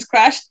his dreams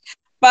crashed.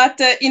 But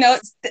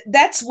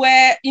that's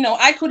where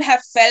I could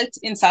have felt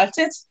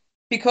insulted,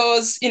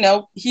 because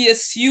he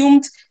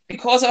assumed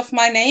because of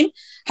my name.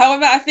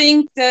 However, I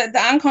think the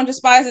unconscious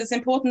bias is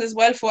important as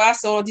well for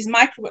us, or these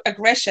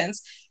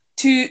microaggressions,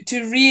 to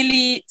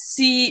really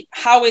see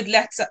how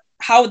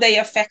they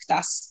affect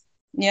us.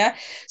 Yeah.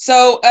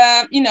 So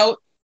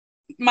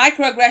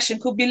microaggression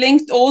could be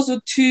linked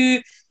also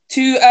to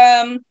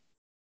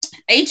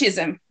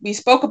ageism. We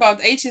spoke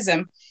about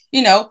ageism.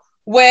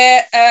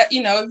 Where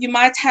you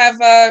might have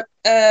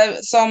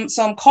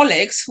some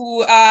colleagues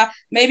who are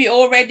maybe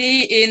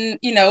already in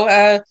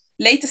a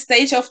later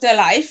stage of their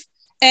life,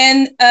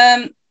 and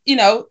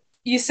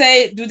you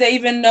say, do they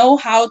even know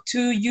how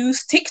to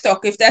use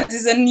TikTok? If that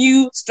is a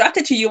new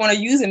strategy you want to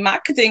use in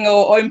marketing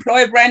or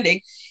employer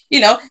branding,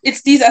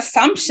 it's these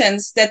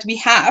assumptions that we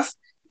have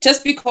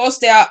just because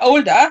they are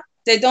older.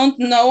 They don't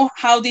know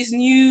how these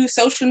new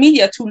social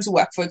media tools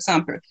work, for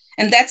example,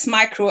 and that's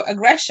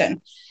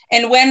microaggression.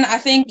 And when I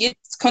think it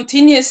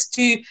continues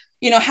to,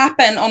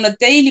 happen on a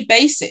daily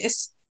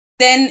basis,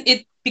 then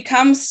it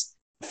becomes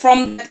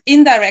from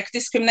indirect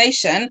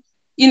discrimination,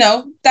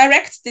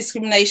 direct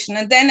discrimination.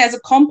 And then as a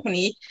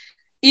company,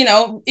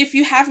 if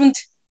you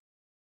haven't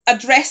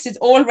addressed it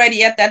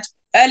already at that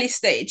early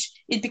stage,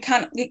 it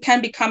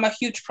can become a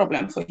huge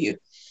problem for you.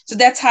 So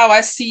that's how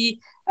I see,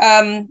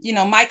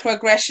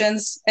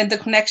 microaggressions and the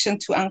connection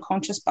to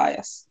unconscious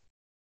bias.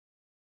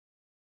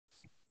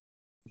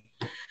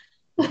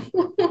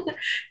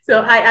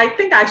 So I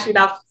think I should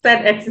have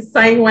said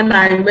exercise when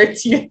I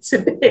met you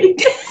today.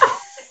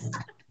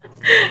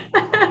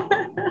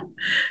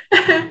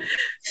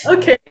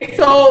 Okay,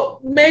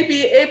 so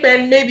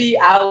maybe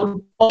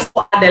I'll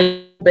also add a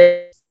little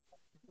bit.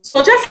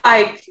 So just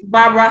like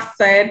Barbara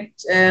said,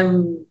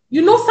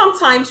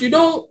 sometimes you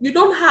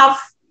don't have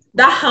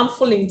that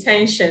harmful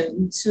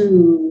intention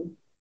to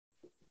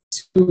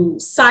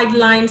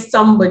sideline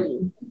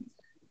somebody.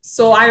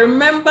 So I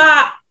remember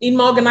in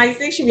my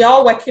organization, we are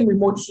all working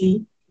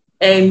remotely.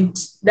 And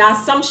the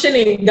assumption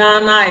in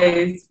Ghana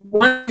is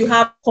once you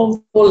have a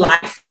comfortable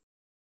life,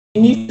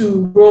 you need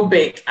to grow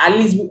big. At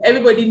least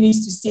everybody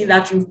needs to see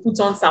that you've put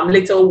on some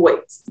little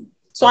weight.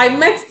 So I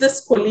met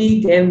this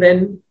colleague, and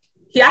then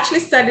he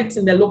actually said it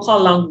in the local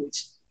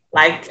language,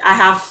 like, I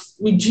have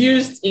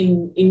reduced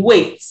in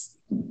weight.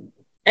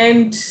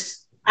 And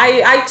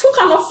I took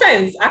an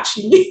offense,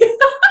 actually.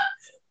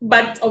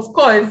 But of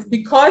course,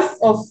 because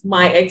of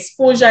my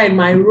exposure in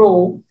my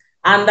role,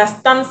 I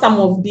understand some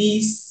of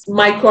these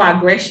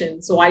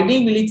microaggressions. So I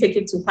didn't really take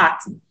it to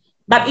heart.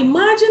 But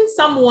imagine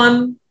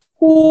someone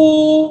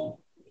who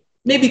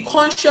maybe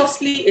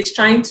consciously is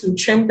trying to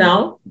trim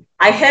down.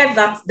 I heard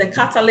that the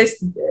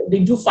Catalyst, they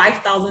do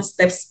 5,000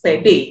 steps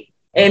per day.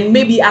 And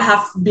maybe I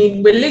have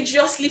been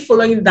religiously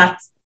following that.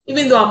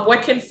 Even though I'm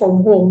working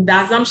from home,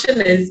 the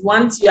assumption is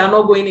once you are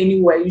not going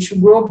anywhere, you should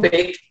grow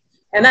big.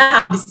 And I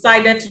have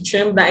decided to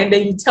trim that. And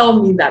then you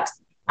tell me that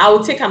I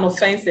will take an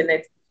offense in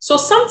it. So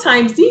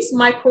sometimes these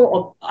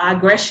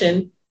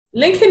microaggression,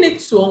 linking it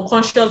to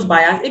unconscious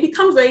bias, it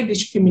becomes very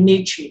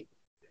discriminatory.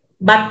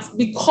 But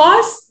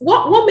because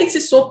what makes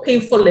it so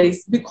painful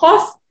is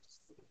because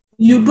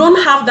you don't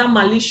have that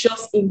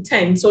malicious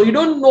intent. So you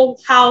don't know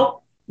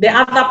how the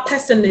other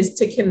person is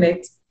taking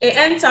it. It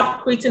ends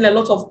up creating a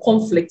lot of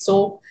conflict.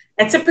 So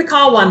a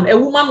typical one, a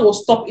woman will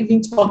stop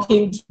even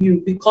talking to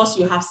you because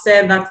you have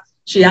said that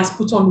she has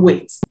put on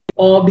weight,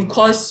 or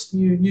because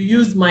you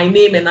used my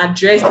name and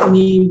addressed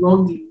me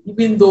wrongly,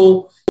 even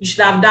though you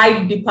should have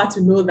dived deeper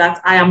to know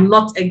that I am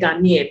not a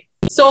Ghanaian.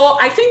 So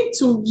I think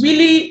to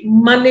really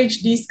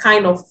manage these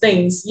kind of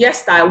things,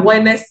 yes, the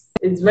awareness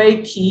is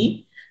very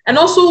key. And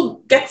also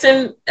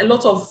getting a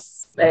lot of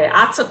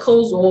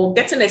articles or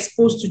getting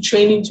exposed to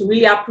training to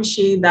really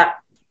appreciate that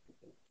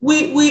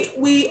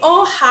we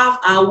all have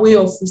our way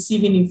of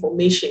receiving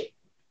information.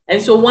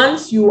 And so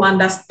once you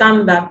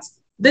understand that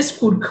this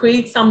could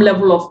create some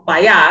level of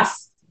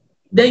bias,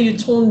 then you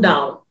tone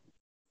down.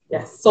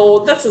 Yes.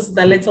 So this is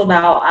the little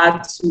that I'll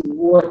add to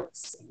what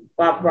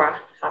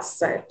Barbara has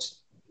said.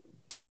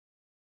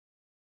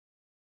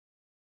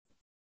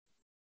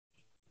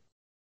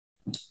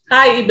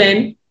 Hi,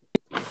 Eben.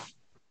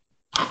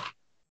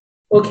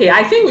 Okay,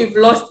 I think we've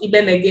lost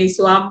Eben again,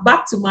 so I'm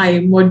back to my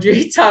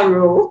moderator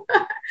role.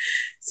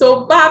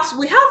 So perhaps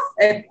we have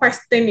a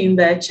question in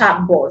the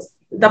chat box.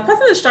 The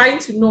person is trying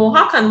to know,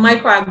 how can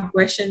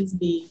microaggressions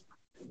be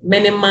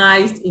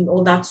minimized in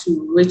order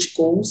to reach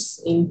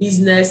goals in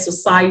business,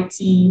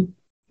 society,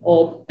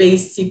 or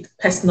basic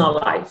personal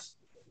life?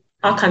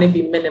 How can it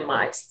be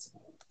minimized?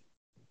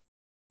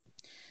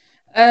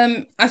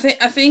 I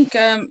think,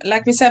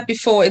 like we said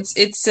before, it's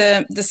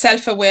the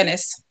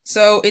self-awareness.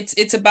 So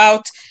it's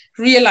about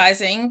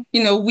realizing,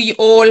 we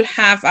all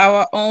have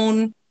our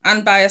own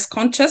unbiased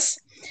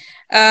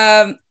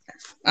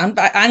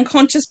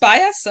unconscious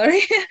bias,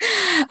 sorry.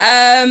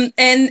 And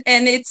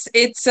it's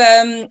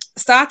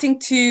starting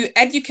to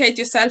educate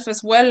yourself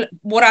as well.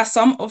 What are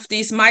some of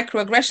these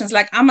microaggressions?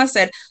 Like Amma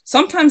said,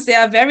 sometimes they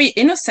are very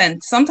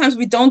innocent. Sometimes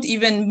we don't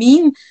even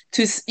mean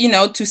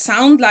to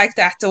sound like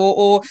that,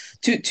 or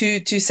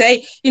to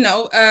say,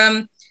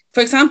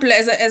 for example,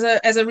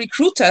 as a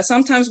recruiter,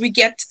 sometimes we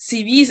get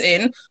CVs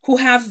in who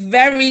have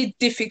very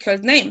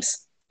difficult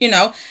names.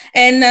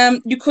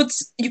 And you could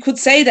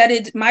say that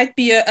it might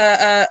be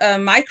a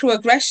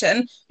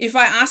microaggression if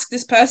I ask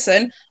this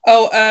person,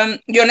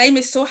 your name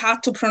is so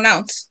hard to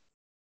pronounce.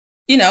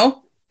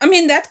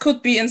 That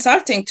could be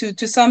insulting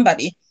to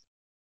somebody.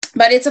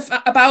 But it's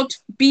about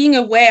being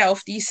aware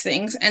of these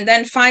things and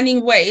then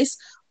finding ways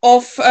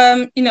of,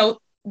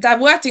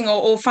 diverting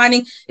or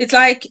finding. It's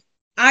like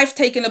I've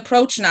taken an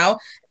approach now.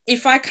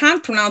 If I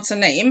can't pronounce a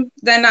name,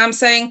 then I'm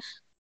saying,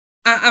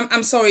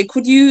 I'm sorry,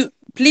 could you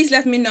please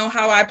let me know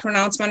how I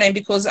pronounce my name,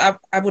 because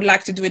I would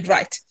like to do it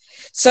right.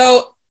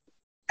 So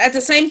at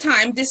the same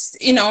time, this,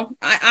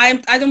 I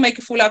don't make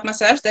a fool out of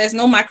myself. There's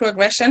no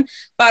microaggression,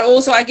 but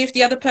also I give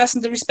the other person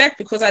the respect,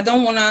 because I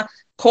don't want to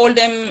call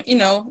them,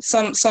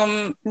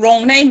 some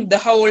wrong name the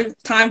whole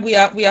time we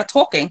are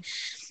talking.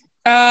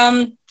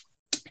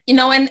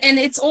 And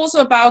it's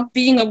also about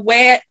being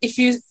aware. If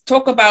you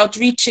talk about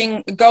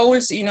reaching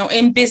goals,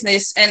 in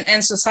business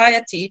and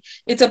society,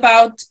 it's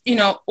about,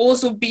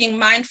 also being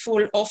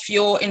mindful of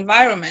your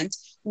environment,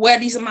 where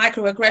these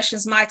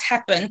microaggressions might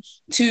happen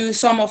to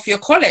some of your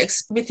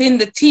colleagues within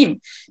the team,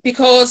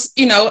 because,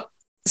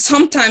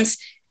 sometimes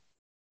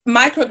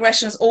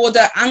microaggressions or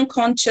the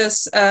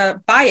unconscious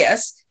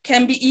bias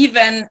can be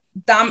even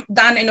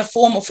done in a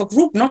form of a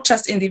group, not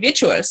just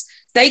individuals.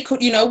 They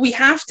could, we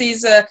have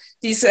these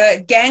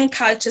gang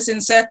cultures in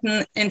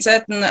certain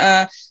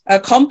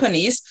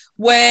companies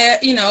where,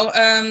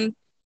 a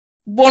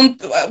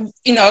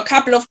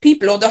couple of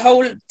people or the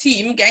whole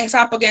team gangs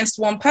up against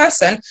one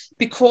person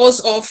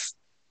because of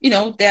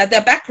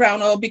their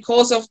background, or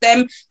because of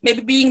them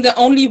maybe being the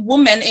only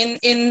woman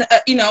in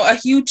a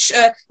huge,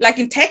 like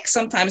in tech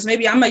sometimes,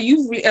 maybe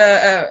you've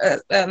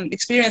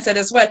experienced that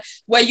as well,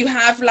 where you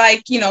have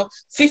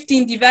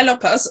 15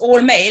 developers,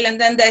 all male, and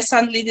then there's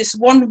suddenly this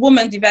one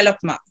woman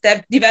developer,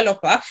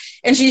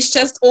 and she's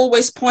just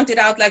always pointed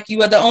out like,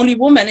 you are the only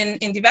woman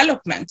in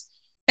development.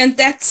 And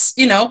that's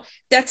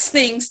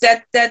things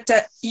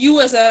that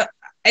you as a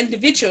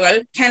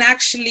individual can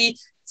actually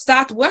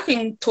start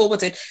working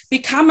towards it.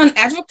 Become an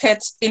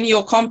advocate in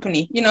your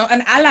company,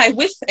 an ally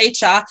with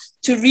HR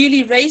to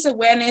really raise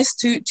awareness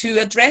to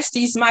address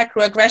these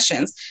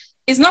microaggressions.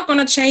 It's not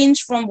going to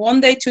change from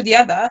one day to the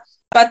other,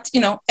 but,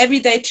 every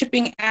day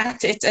chipping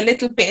at it a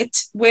little bit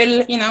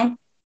will,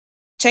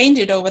 change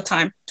it over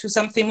time to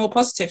something more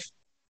positive.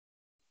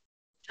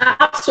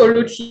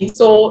 Absolutely.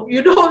 So,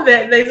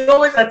 there's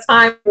always a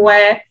time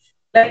where,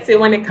 let's say,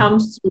 when it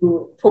comes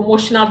to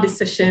promotional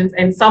decisions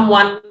and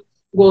someone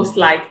goes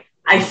like,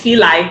 I feel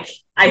like,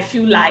 I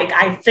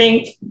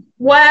think,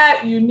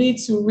 where you need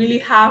to really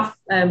have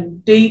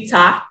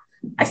data.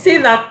 I say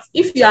that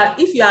if you are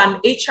an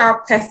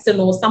HR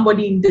person or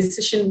somebody in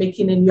decision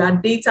making and you are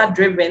data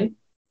driven,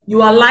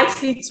 you are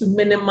likely to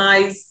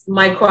minimize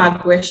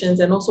microaggressions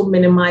and also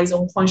minimize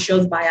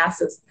unconscious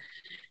biases.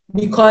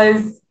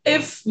 Because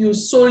if you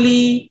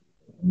solely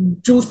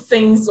do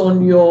things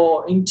on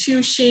your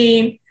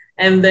intuition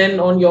and then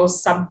on your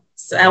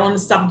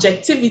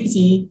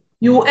subjectivity,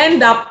 you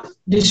end up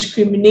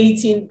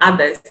discriminating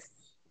others.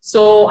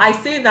 So I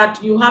say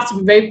that you have to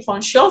be very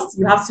conscious,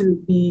 you have to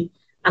be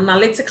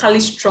analytically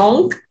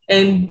strong,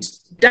 and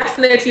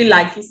definitely,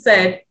 like you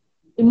said,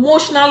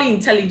 emotionally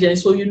intelligent.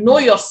 So you know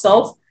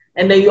yourself,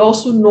 and then you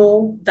also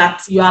know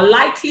that you are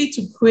likely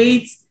to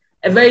create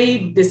a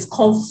very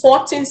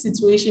discomforting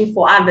situation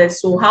for others.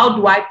 So how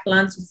do I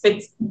plan to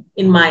fit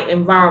in my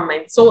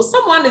environment? So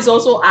someone is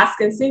also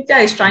asking, Cynthia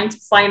is trying to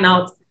find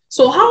out,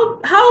 so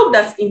how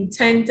does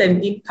intent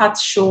and impact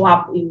show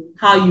up in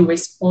how you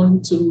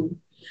respond to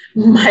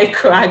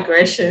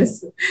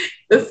microaggressions?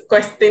 This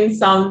question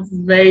sounds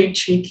very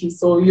tricky.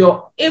 So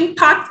your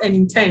impact and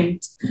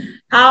intent,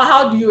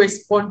 how do you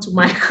respond to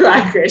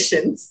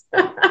microaggressions?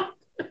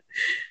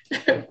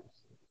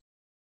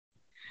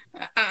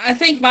 I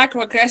think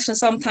microaggressions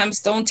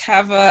sometimes don't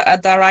have a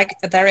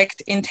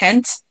direct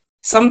intent.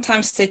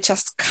 Sometimes they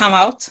just come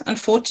out,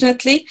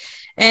 unfortunately,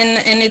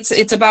 and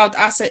it's about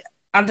us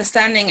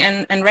understanding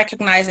and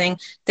recognizing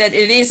that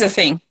it is a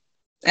thing,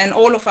 and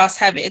all of us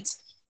have it,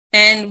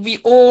 and we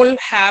all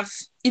have.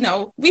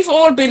 We've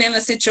all been in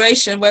a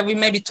situation where we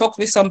maybe talked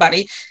with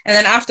somebody, and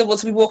then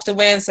afterwards we walked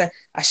away and said,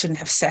 "I shouldn't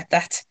have said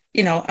that."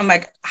 I'm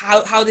like,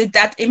 how did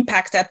that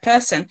impact that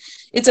person?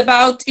 It's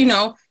about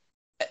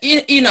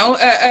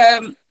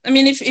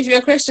if you're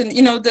a Christian,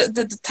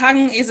 the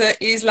tongue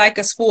is like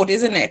a sword,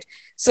 isn't it?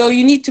 So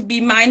you need to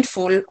be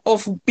mindful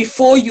of,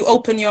 before you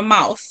open your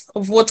mouth,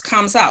 of what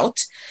comes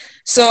out.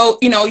 So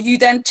you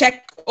then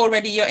check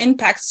already your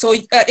impact, so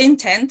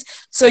intent,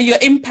 so your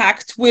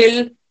impact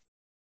will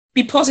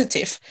be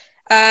positive.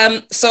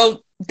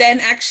 So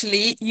then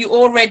actually you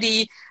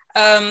already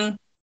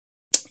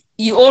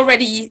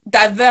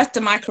divert the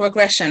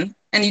microaggression,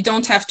 and you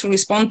don't have to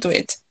respond to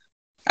it.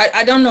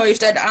 I don't know if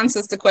that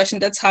answers the question.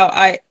 That's how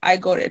I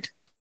got it.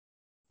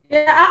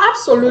 Yeah,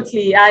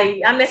 absolutely.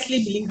 I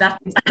honestly believe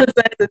that it answers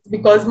it,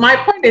 because my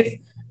point is,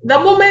 the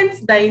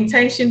moment the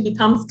intention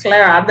becomes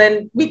clearer,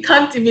 then we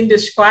can't even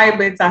describe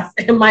it as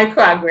a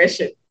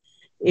microaggression.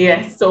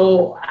 Yeah,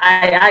 so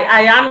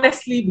I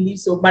honestly believe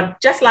so.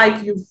 But just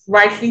like you've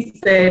rightly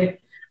said,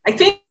 I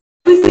think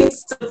everything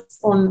sits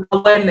on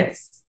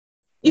awareness.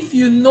 If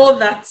you know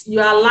that you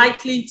are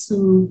likely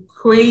to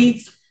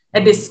create a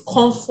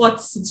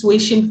discomfort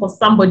situation for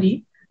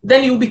somebody,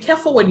 then you'll be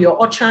careful with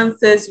your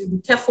utterances, you'll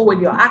be careful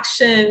with your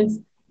actions.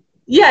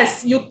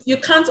 Yes, you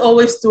can't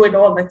always do it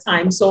all the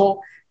time.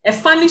 So a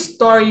funny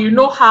story,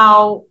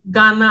 how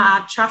Ghana,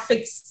 our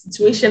traffic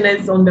situation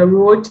is on the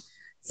road.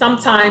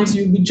 Sometimes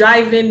you'll be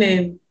driving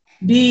and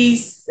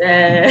these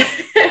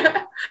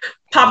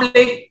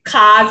public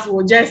cars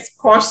will just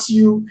cross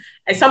you.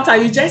 And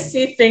sometimes you just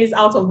say things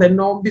out of the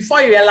norm.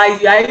 Before you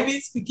realize, you are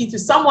even speaking to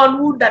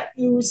someone that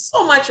you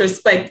so much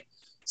respect.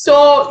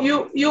 So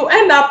you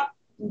end up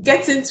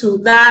getting to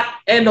that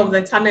end of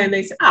the tunnel and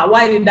they say,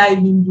 why did I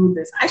even do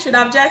this? I should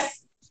have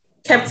just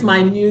kept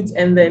my mute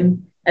and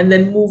then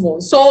move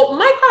on. So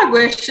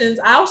microaggressions,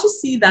 I also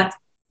see that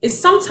it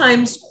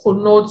sometimes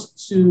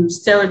connotes to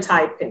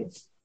stereotyping,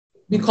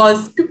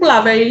 because people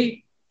are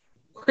very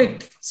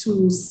quick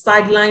to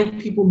sideline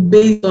people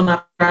based on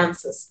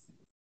appearances.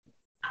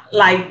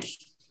 Like,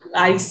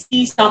 I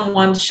see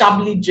someone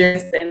shabbily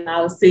dressed and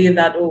I'll say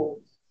that,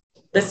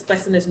 this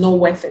person is not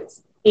worth it.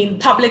 In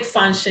public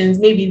functions,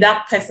 maybe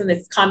that person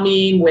is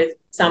coming with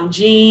some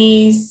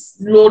jeans,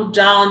 load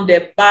down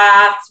their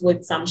back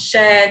with some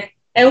shirt,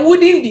 and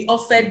wouldn't be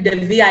offered the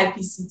VIP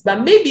seat,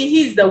 but maybe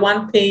he's the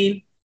one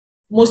paying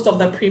most of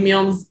the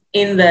premiums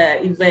in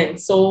the event.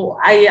 So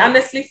I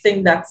honestly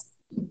think that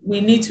we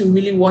need to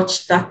really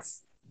watch that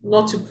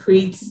not to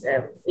create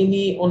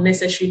any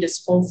unnecessary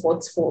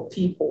discomfort for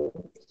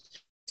people.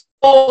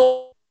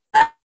 So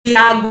we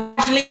are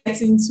gradually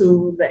getting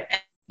to the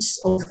end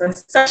of the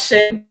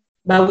session,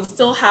 but we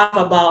still have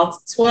about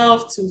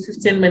 12 to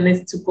 15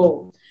 minutes to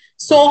go.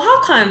 So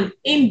how can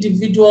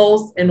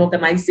individuals and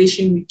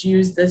organizations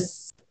reduce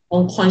this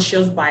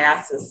unconscious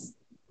biases?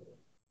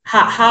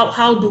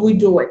 How do we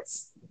do it?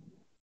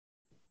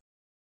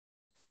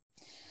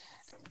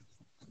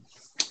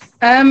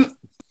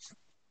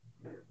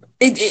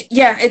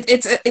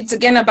 It's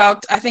again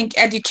about, I think,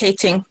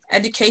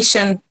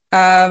 education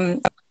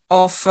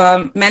of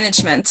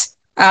management,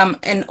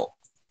 and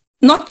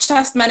not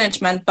just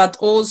management, but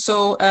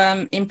also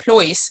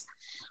employees.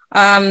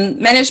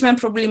 Management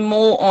probably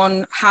more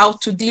on how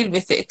to deal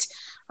with it,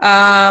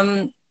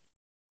 and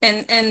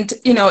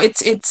you know,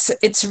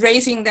 it's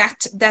raising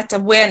that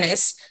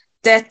awareness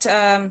that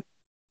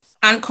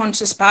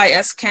unconscious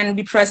bias can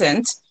be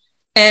present,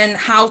 and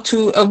how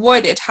to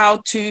avoid it, how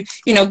to,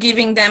 you know,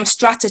 giving them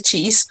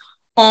strategies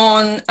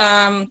on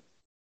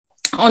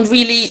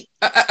really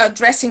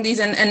addressing these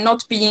and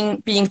not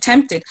being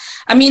tempted.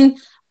 I mean,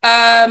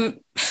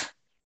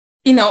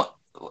 you know,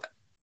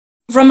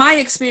 from my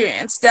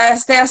experience, there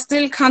are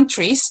still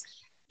countries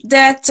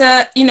that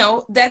you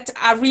know, that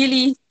are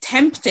really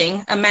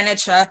tempting a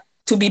manager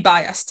to be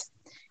biased.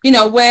 You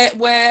know,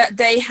 where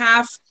they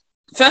have,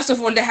 first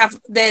of all,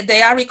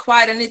 they are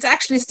required, and it's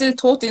actually still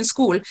taught in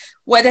school,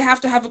 where they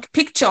have to have a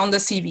picture on the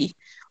CV,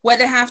 where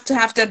they have to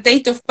have their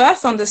date of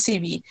birth on the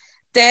CV,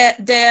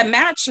 their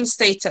marital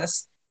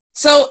status.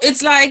 So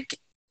it's like,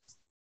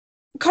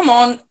 come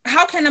on,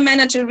 how can a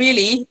manager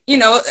really, you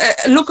know,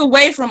 look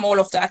away from all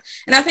of that?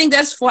 And I think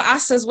that's for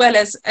us as well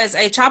as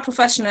HR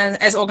professionals,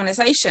 as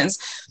organizations,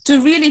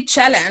 to really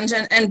challenge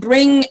and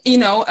bring, you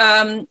know,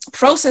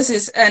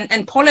 processes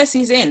and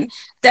policies in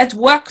that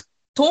work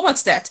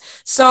towards that.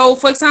 So,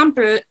 for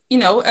example, you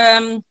know,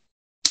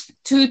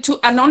 to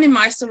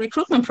anonymize the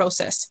recruitment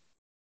process.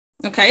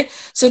 Okay,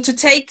 so to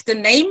take the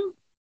name,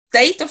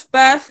 date of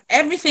birth,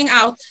 everything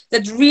out,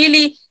 that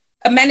really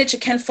a manager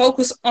can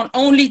focus on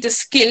only the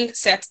skill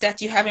set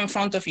that you have in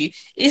front of you.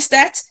 Is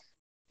that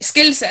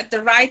skill set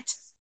the right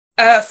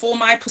for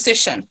my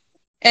position?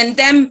 And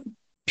then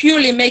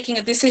purely making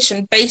a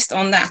decision based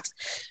on that.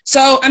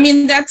 So, I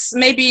mean, that's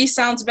maybe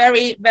sounds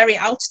very, very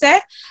out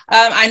there.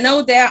 I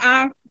know there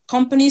are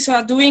companies who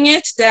are doing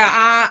it. There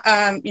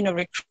are, you know,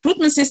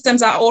 recruitment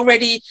systems are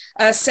already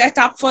set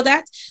up for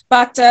that.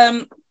 But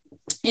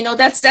you know,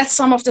 that's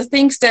some of the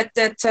things that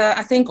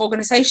I think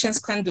organizations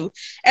can do.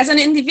 As an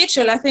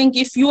individual, I think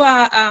if you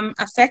are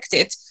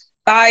affected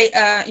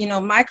by you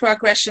know,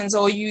 microaggressions,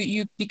 or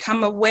you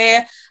become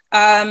aware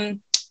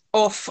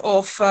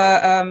of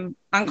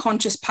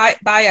unconscious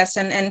bias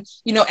and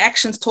you know,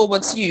 actions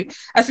towards you,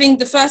 I think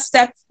the first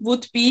step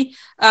would be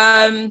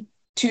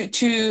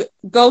to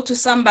go to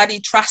somebody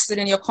trusted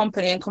in your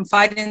company and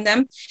confide in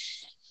them.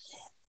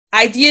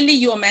 Ideally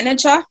your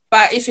manager,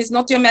 but if it's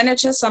not your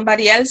manager,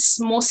 somebody else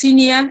more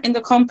senior in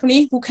the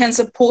company who can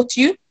support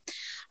you.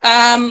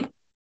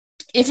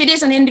 If it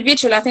is an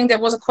individual, I think there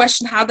was a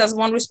question, how does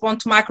one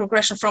respond to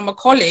microaggression from a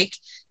colleague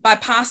by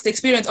past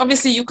experience?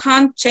 Obviously you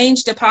can't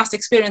change the past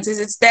experiences.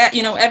 It's there,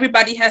 you know,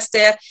 everybody has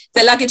their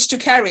luggage to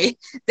carry,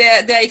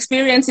 their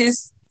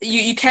experiences.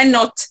 You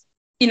cannot,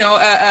 you know,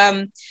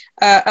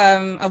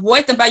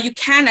 avoid them, but you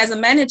can, as a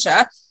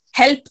manager,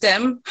 help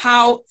them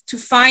how to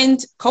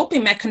find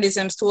coping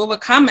mechanisms to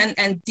overcome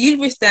and deal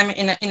with them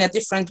in a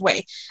different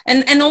way.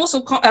 And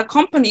also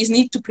companies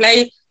need to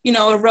play, you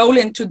know, a role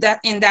in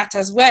that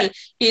as well,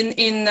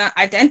 in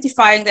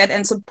identifying that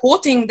and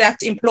supporting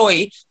that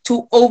employee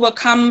to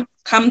overcome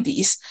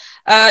these.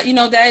 You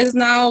know, there is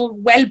now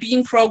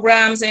well-being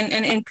programs and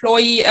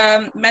employee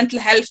mental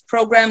health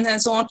programs and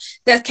so on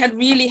that can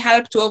really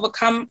help to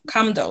overcome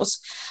those.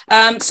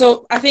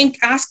 So I think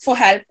ask for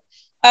help.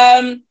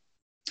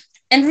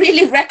 And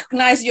really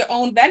recognize your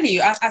own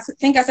value. I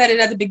think I said it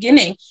at the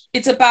beginning.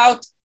 It's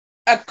about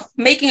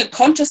making a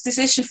conscious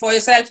decision for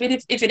yourself.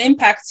 If it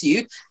impacts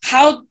you,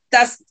 how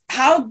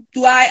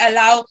do I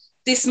allow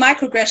this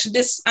microaggression,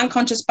 this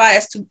unconscious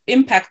bias to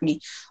impact me?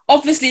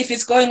 Obviously, if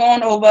it's going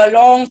on over a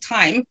long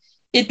time,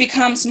 it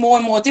becomes more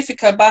and more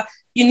difficult. But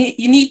you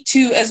need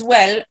to as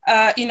well,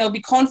 you know,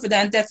 be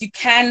confident that you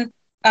can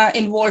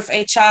involve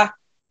HR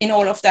in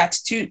all of that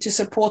to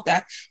support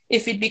that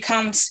if it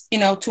becomes, you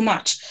know, too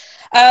much.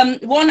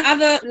 One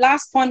other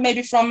last point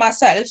maybe from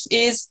myself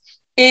is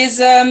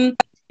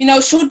you know,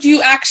 should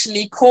you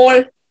actually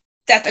call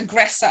that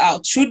aggressor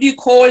out? Should you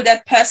call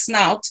that person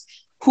out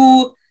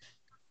who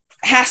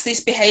has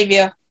this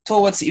behavior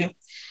towards you?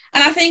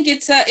 And I think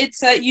it's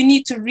you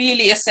need to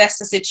really assess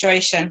the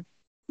situation.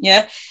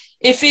 Yeah,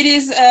 if it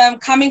is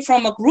coming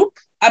from a group,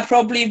 I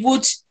probably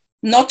would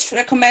not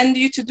recommend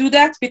you to do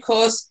that,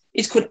 because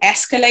it could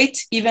escalate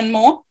even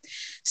more.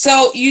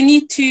 So you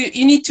need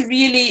to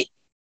really,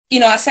 you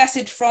know, assess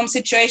it from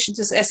situation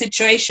to a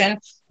situation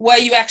where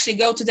you actually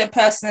go to the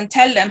person and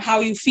tell them how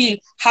you feel,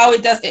 how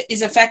it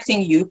is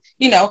affecting you.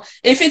 You know,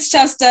 if it's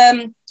just,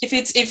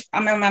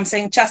 I'm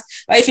saying just,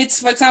 but if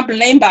it's, for example,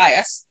 name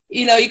bias,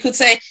 you know, you could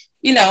say,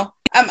 you know,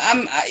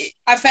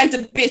 I felt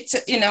a bit,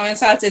 you know,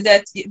 insulted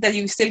that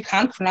you still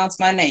can't pronounce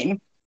my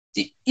name.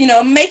 You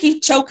know, make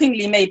it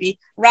jokingly maybe,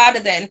 rather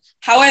than,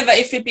 however,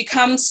 if it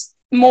becomes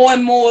more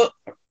and more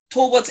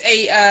towards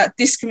a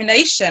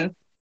discrimination,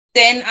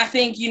 then I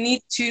think you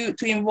need to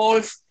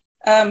involve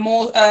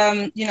more,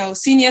 you know,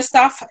 senior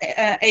staff,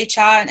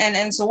 HR,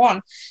 and so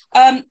on.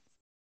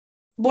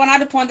 One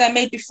other point I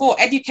made before: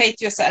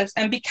 educate yourself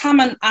and become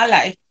an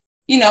ally.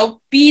 You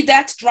know, be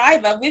that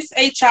driver with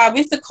HR,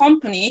 with the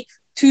company,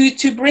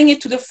 to bring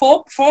it to the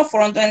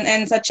forefront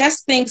and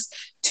suggest things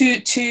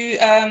to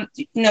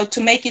you know,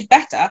 to make it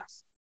better.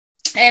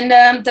 And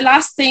the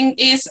last thing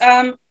is,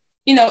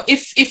 you know,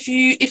 if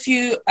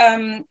you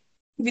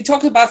we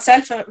talked about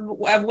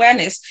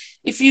self-awareness.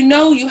 If you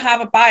know you have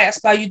a bias,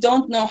 but you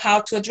don't know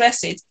how to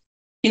address it,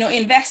 you know,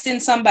 invest in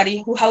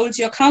somebody who holds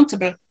you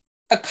accountable,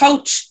 a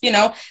coach, you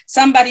know,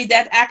 somebody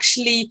that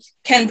actually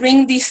can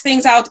bring these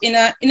things out in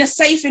a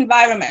safe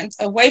environment,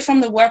 away from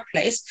the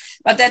workplace,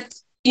 but that,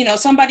 you know,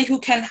 somebody who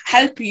can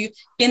help you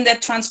in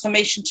that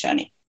transformation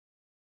journey.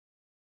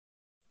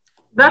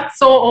 That's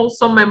so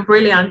awesome and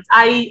brilliant.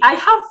 I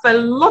have a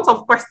lot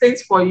of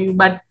questions for you,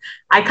 but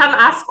I can't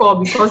ask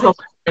all because of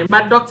time.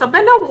 But Dr.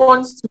 Bennett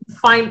wants to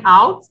find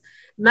out.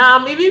 Now,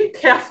 I'm even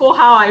careful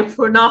how I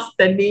pronounce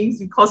the names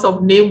because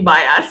of name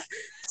bias.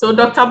 So,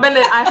 Dr.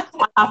 Bennett, I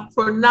have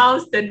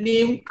pronounced the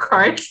name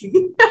correctly.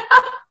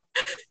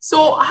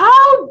 So,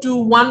 how do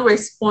one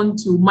respond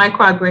to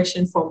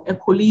microaggression from a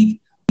colleague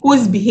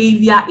whose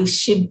behavior is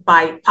shaped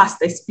by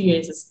past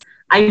experiences?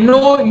 I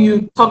know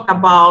you talked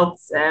about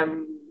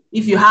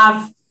if you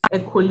have a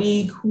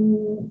colleague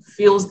who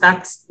feels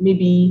that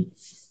maybe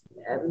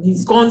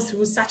he's gone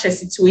through such a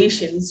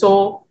situation.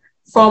 So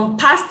from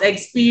past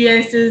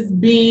experiences,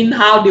 being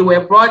how they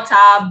were brought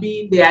up,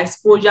 being their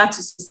exposure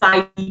to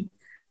society,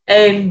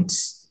 and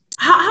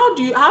how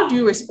do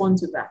you respond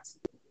to that?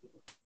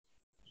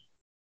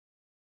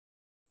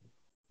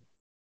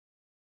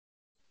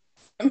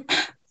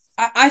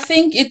 I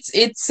think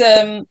it's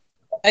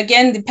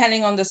again,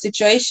 depending on the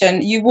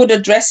situation, you would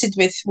address it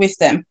with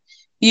them.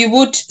 You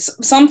would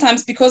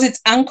sometimes, because it's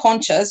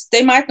unconscious,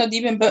 they might not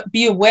even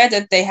be aware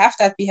that they have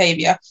that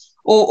behavior,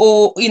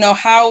 or you know,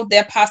 how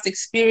their past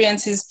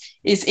experiences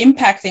is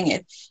impacting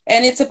it.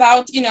 And it's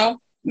about, you know,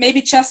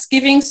 maybe just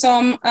giving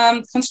some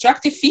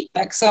constructive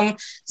feedback, some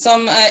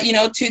you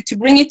know, to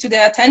bring it to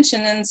their attention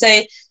and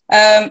say,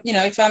 you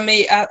know, if I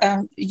may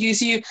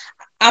use you,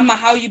 Amma,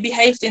 how you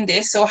behaved in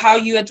this, or how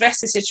you address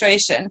the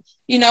situation.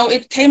 You know,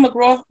 it came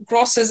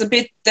across as a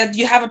bit that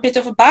you have a bit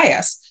of a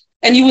bias,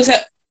 and you was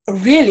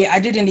really, I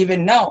didn't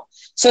even know.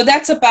 So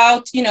that's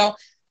about, you know,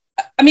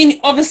 I mean,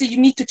 obviously you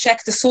need to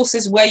check the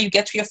sources where you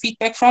get your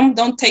feedback from.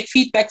 Don't take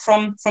feedback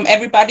from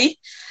everybody.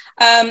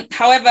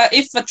 However,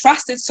 if a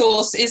trusted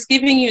source is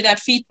giving you that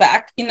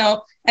feedback, you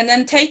know, and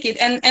then take it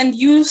and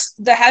use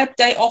the help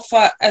they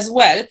offer as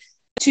well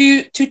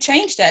to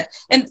change that.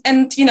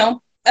 And you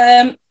know,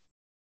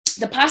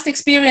 the past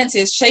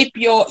experiences shape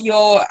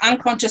your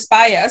unconscious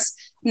bias,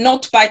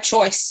 not by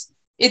choice.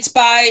 It's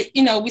by,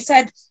 you know, we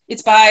said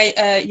it's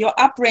by your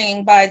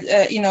upbringing,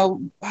 by you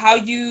know, how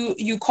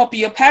you copy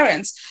your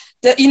parents,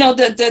 you know,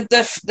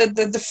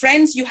 the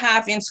friends you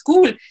have in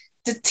school,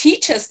 the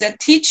teachers that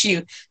teach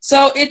you.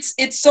 So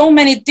it's so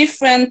many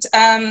different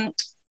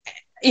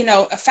you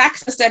know,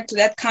 factors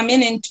that come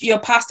into your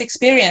past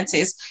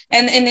experiences,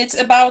 and it's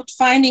about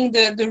finding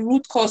the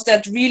root cause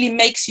that really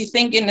makes you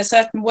think in a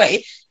certain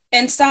way,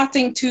 and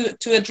starting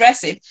to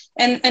address it,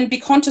 and be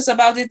conscious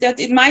about it, that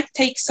it might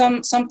take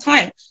some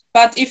time.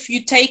 But if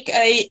you take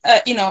a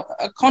you know,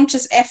 a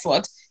conscious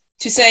effort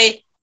to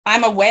say,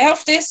 I'm aware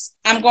of this,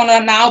 I'm gonna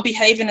now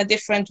behave in a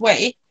different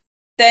way,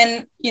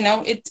 then, you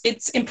know,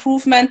 it's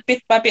improvement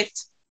bit by bit.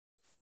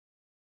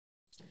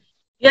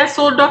 Yeah,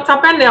 so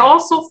Dr. Bennett,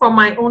 also from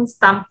my own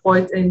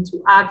standpoint, and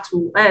to add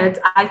to it,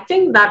 I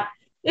think that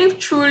if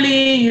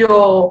truly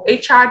your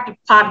HR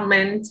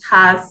department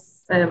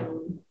has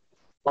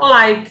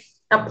like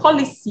a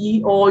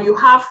policy, or you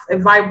have a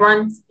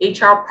vibrant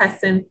HR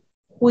person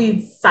who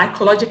is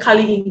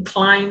psychologically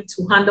inclined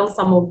to handle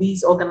some of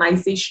these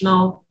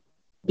organizational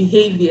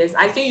behaviors,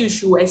 I think you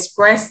should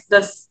express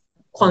this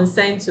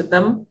concern to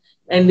them,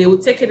 and they will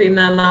take it in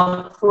an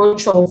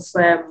approach of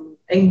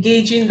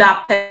engaging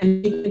that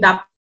person,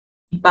 that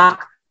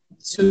feedback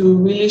to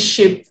really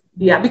shape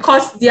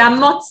because they are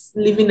not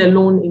living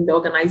alone in the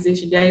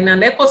organization. They are in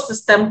an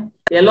ecosystem.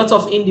 There are a lot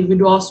of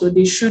individuals, so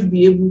they should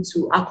be able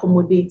to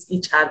accommodate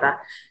each other.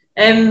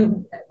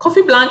 And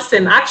Kofi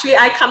Blankson, actually,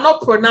 I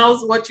cannot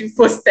pronounce what you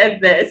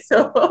posted there.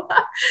 So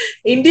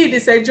indeed,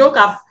 it's a joke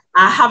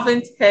I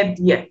haven't heard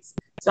yet.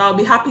 So I'll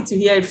be happy to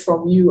hear it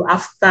from you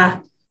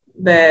after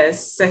the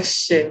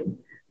session.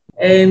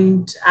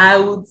 And I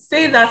would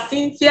say that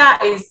Cynthia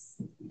is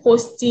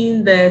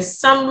posting the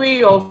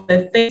summary of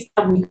the things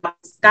that we have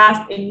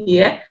discussed in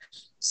here.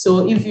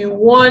 So if you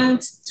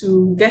want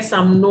to get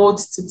some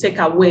notes to take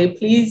away,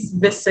 please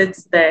visit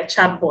the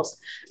chat box.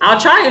 I'll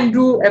try and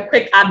do a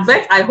quick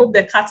advert. I hope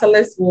the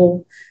Catalyst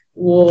will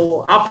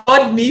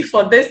applaud me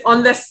for this.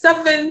 On the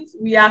 7th,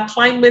 we are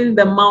climbing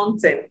the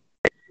mountain.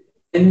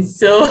 And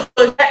so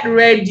get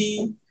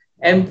ready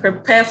and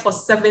prepare for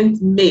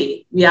 7th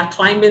May. We are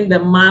climbing the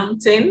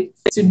mountain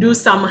to do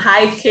some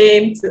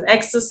hiking, to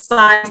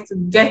exercise, to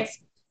get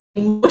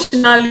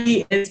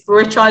emotionally and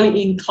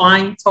spiritually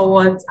inclined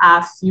towards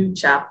our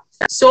future.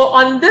 So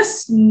on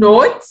this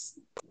note,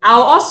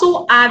 I'll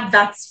also add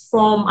that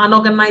from an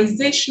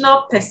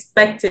organizational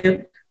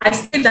perspective, I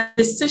say that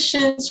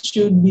decisions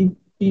should be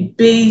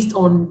based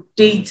on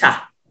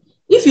data.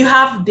 If you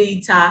have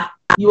data,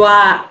 you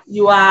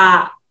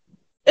are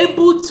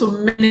able to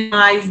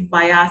minimize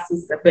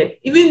biases a bit,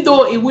 even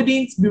though it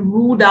wouldn't be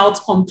ruled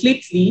out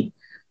completely,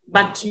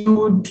 but you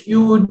would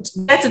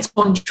get it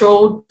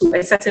controlled to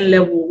a certain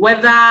level,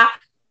 whether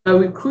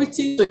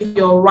recruiting to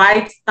your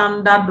right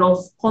standard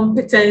of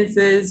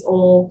competences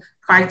or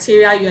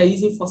criteria you are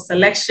using for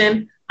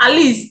selection. At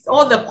least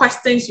all the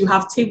questions you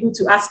have tabled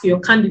to ask your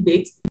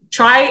candidates,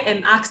 try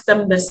and ask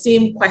them the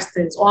same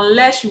questions,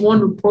 unless you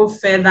want to probe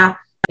further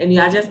and you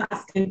are just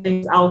asking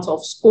things out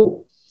of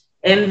scope.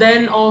 And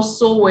then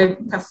also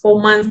with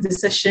performance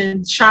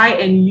decisions, try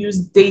and use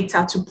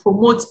data to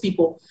promote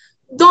people.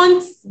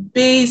 Don't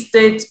base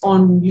it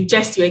on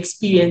just your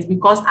experience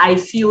because I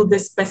feel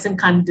this person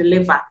can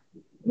deliver.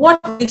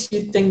 What makes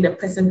you think the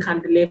person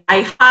can deliver?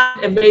 I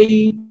had a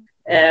very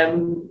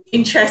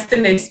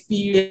interesting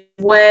experience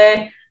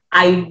where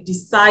I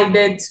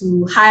decided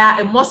to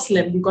hire a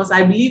Muslim because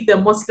I believe the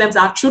Muslims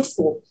are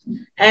truthful.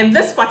 And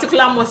this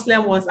particular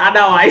Muslim was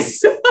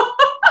otherwise.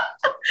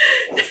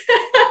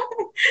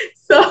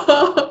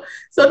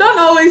 So don't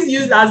always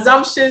use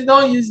assumptions,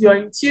 don't use your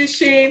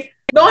intuition,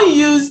 don't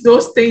use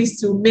those things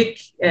to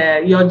make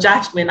your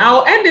judgment.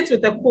 I'll end it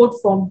with a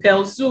quote from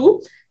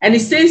Pelzu, and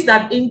it says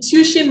that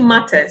intuition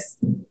matters,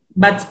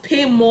 but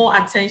pay more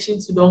attention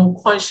to the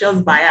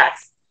unconscious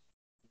bias.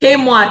 Pay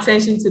more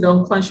attention to the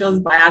unconscious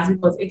bias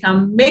because it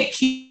can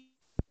make you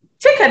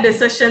take a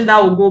decision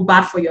that will go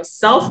bad for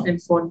yourself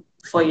and for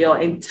your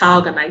entire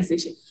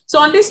organization. So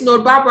on this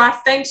note, Barbara,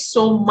 thanks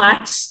so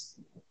much.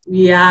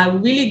 We are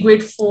really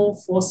grateful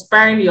for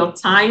sparing your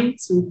time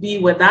to be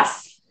with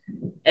us.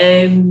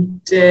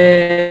 And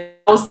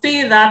I'll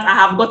say that I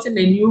have gotten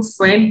a new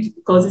friend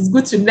because it's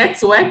good to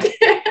network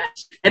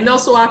and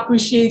also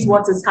appreciate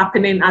what is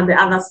happening at the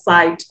other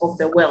side of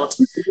the world.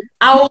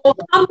 I will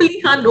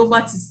humbly hand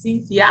over to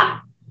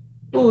Cynthia,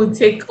 who will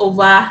take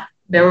over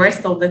the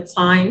rest of the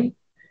time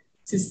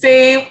to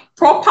say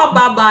proper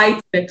bye-bye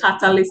to the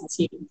Catalyst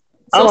team.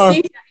 So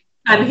Cynthia,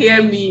 you can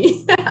hear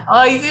me.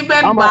 Or is it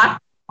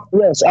back?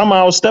 Yes,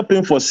 I'll step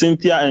in for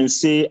Cynthia and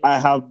say I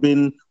have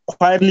been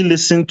quietly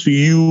listening to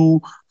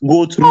you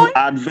go through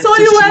advertisements, so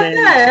you were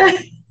there.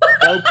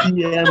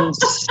 LPMs.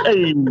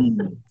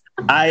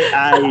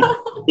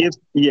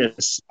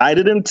 I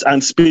didn't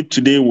anticipate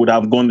today would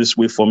have gone this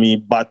way for me,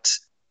 but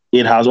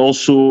it has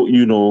also,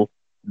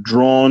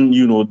 drawn,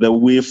 the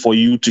way for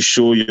you to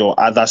show your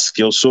other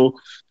skills. So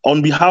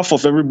on behalf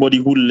of everybody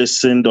who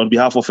listened, on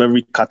behalf of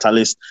every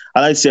Catalyst,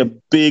 I'd like to say a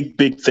big,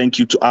 big thank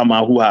you to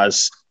Amma, who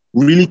has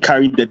really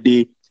carried the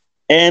day.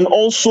 And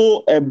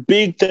also a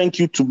big thank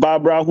you to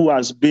Barbara, who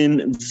has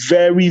been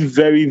very,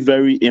 very,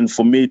 very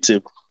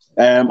informative.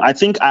 I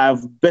think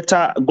I've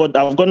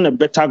gotten a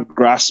better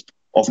grasp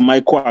of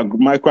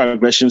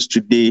microaggressions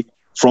today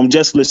from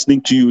just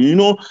listening to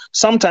you.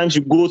 Sometimes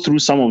you go through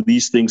some of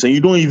these things and you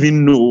don't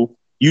even know,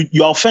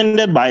 you're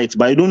offended by it,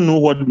 but you don't know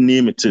what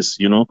name it is,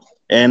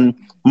 And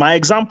my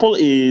example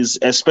is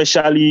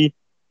especially,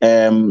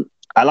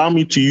 allow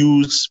me to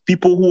use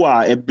people who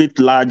are a bit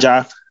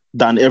larger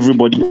than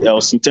everybody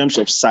else in terms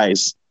of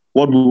size,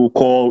 what we will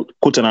call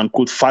quote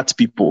unquote fat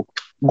people,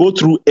 go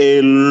through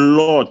a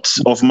lot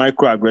of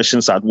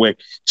microaggressions at work,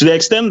 to the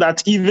extent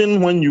that even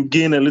when you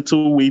gain a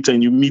little weight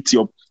and you meet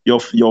your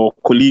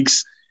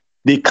colleagues,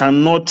 they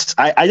cannot.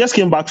 I just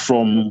came back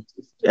from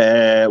we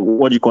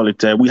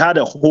had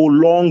a whole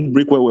long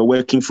break where we're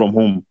working from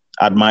home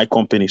at my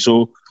company.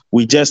 So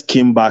we just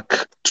came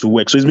back to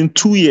work. So it's been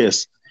 2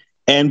 years.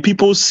 And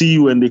people see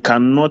you and they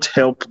cannot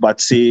help but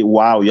say,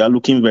 wow, you're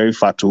looking very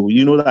fat,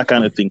 that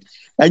kind of thing.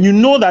 And you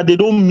know that they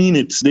don't mean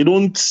it. They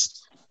don't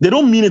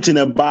mean it in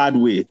a bad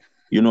way,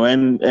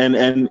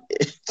 and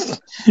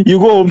you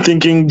go home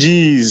thinking,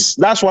 geez,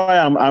 that's why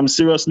I'm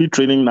seriously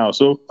training now.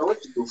 So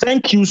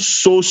thank you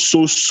so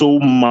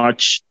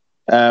much.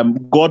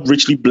 God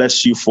richly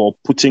bless you for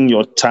putting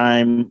your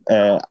time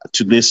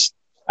to this.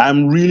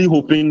 I'm really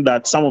hoping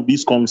that some of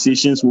these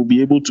conversations will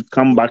be able to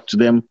come back to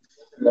them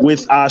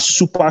with our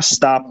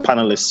superstar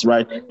panelists,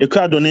 right?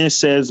 Ekadone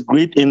says,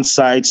 great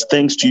insights.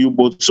 Thanks to you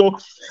both. So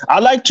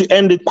I'd like to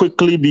end it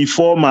quickly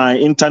before my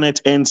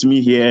internet ends me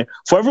here.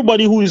 For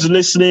everybody who is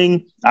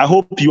listening, I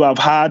hope you have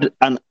had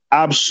an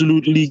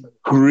absolutely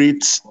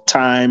great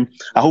time.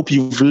 I hope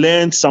you've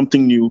learned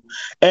something new.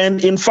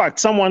 And in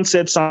fact, Amma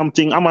said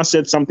something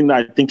that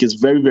I think is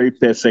very, very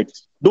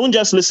perfect. don't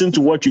just listen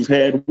to what you've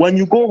heard. When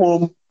you go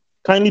home,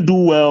 kindly do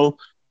well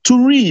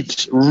to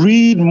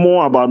read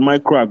more about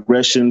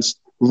microaggressions,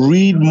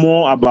 read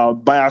more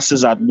about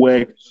biases at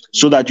work,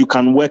 so that you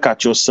can work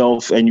at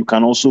yourself and you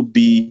can also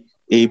be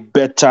a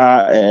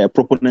better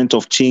proponent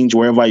of change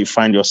wherever you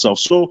find yourself.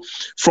 So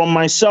from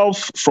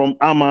myself, from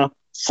Ama,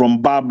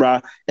 from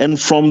Barbara, and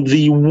from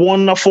the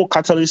wonderful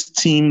Catalyst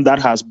team that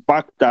has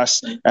backed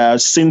us,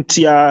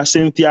 Cynthia,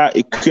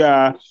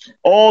 Ikea,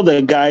 all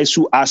the guys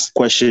who asked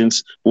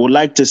questions, would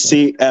like to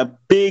say a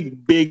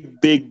big,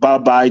 big, big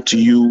bye-bye to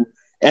you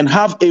and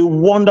have a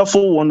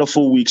wonderful,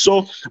 wonderful week.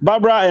 So,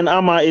 Barbara and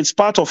Ama, it's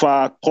part of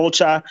our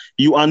culture.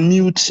 You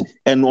unmute,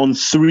 and on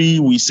 3,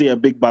 we say a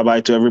big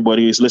bye-bye to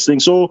everybody who's listening.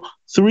 So,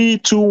 3,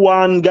 2,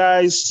 1,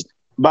 guys.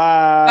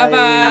 Bye.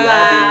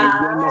 Bye-bye.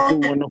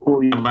 Wonderful,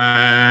 wonderful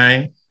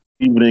Bye.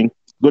 evening.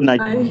 Good night.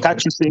 Bye.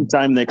 Catch you same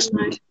time next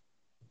week.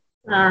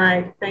 All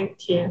right.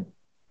 Thank you.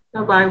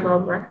 Bye-bye,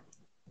 Barbara.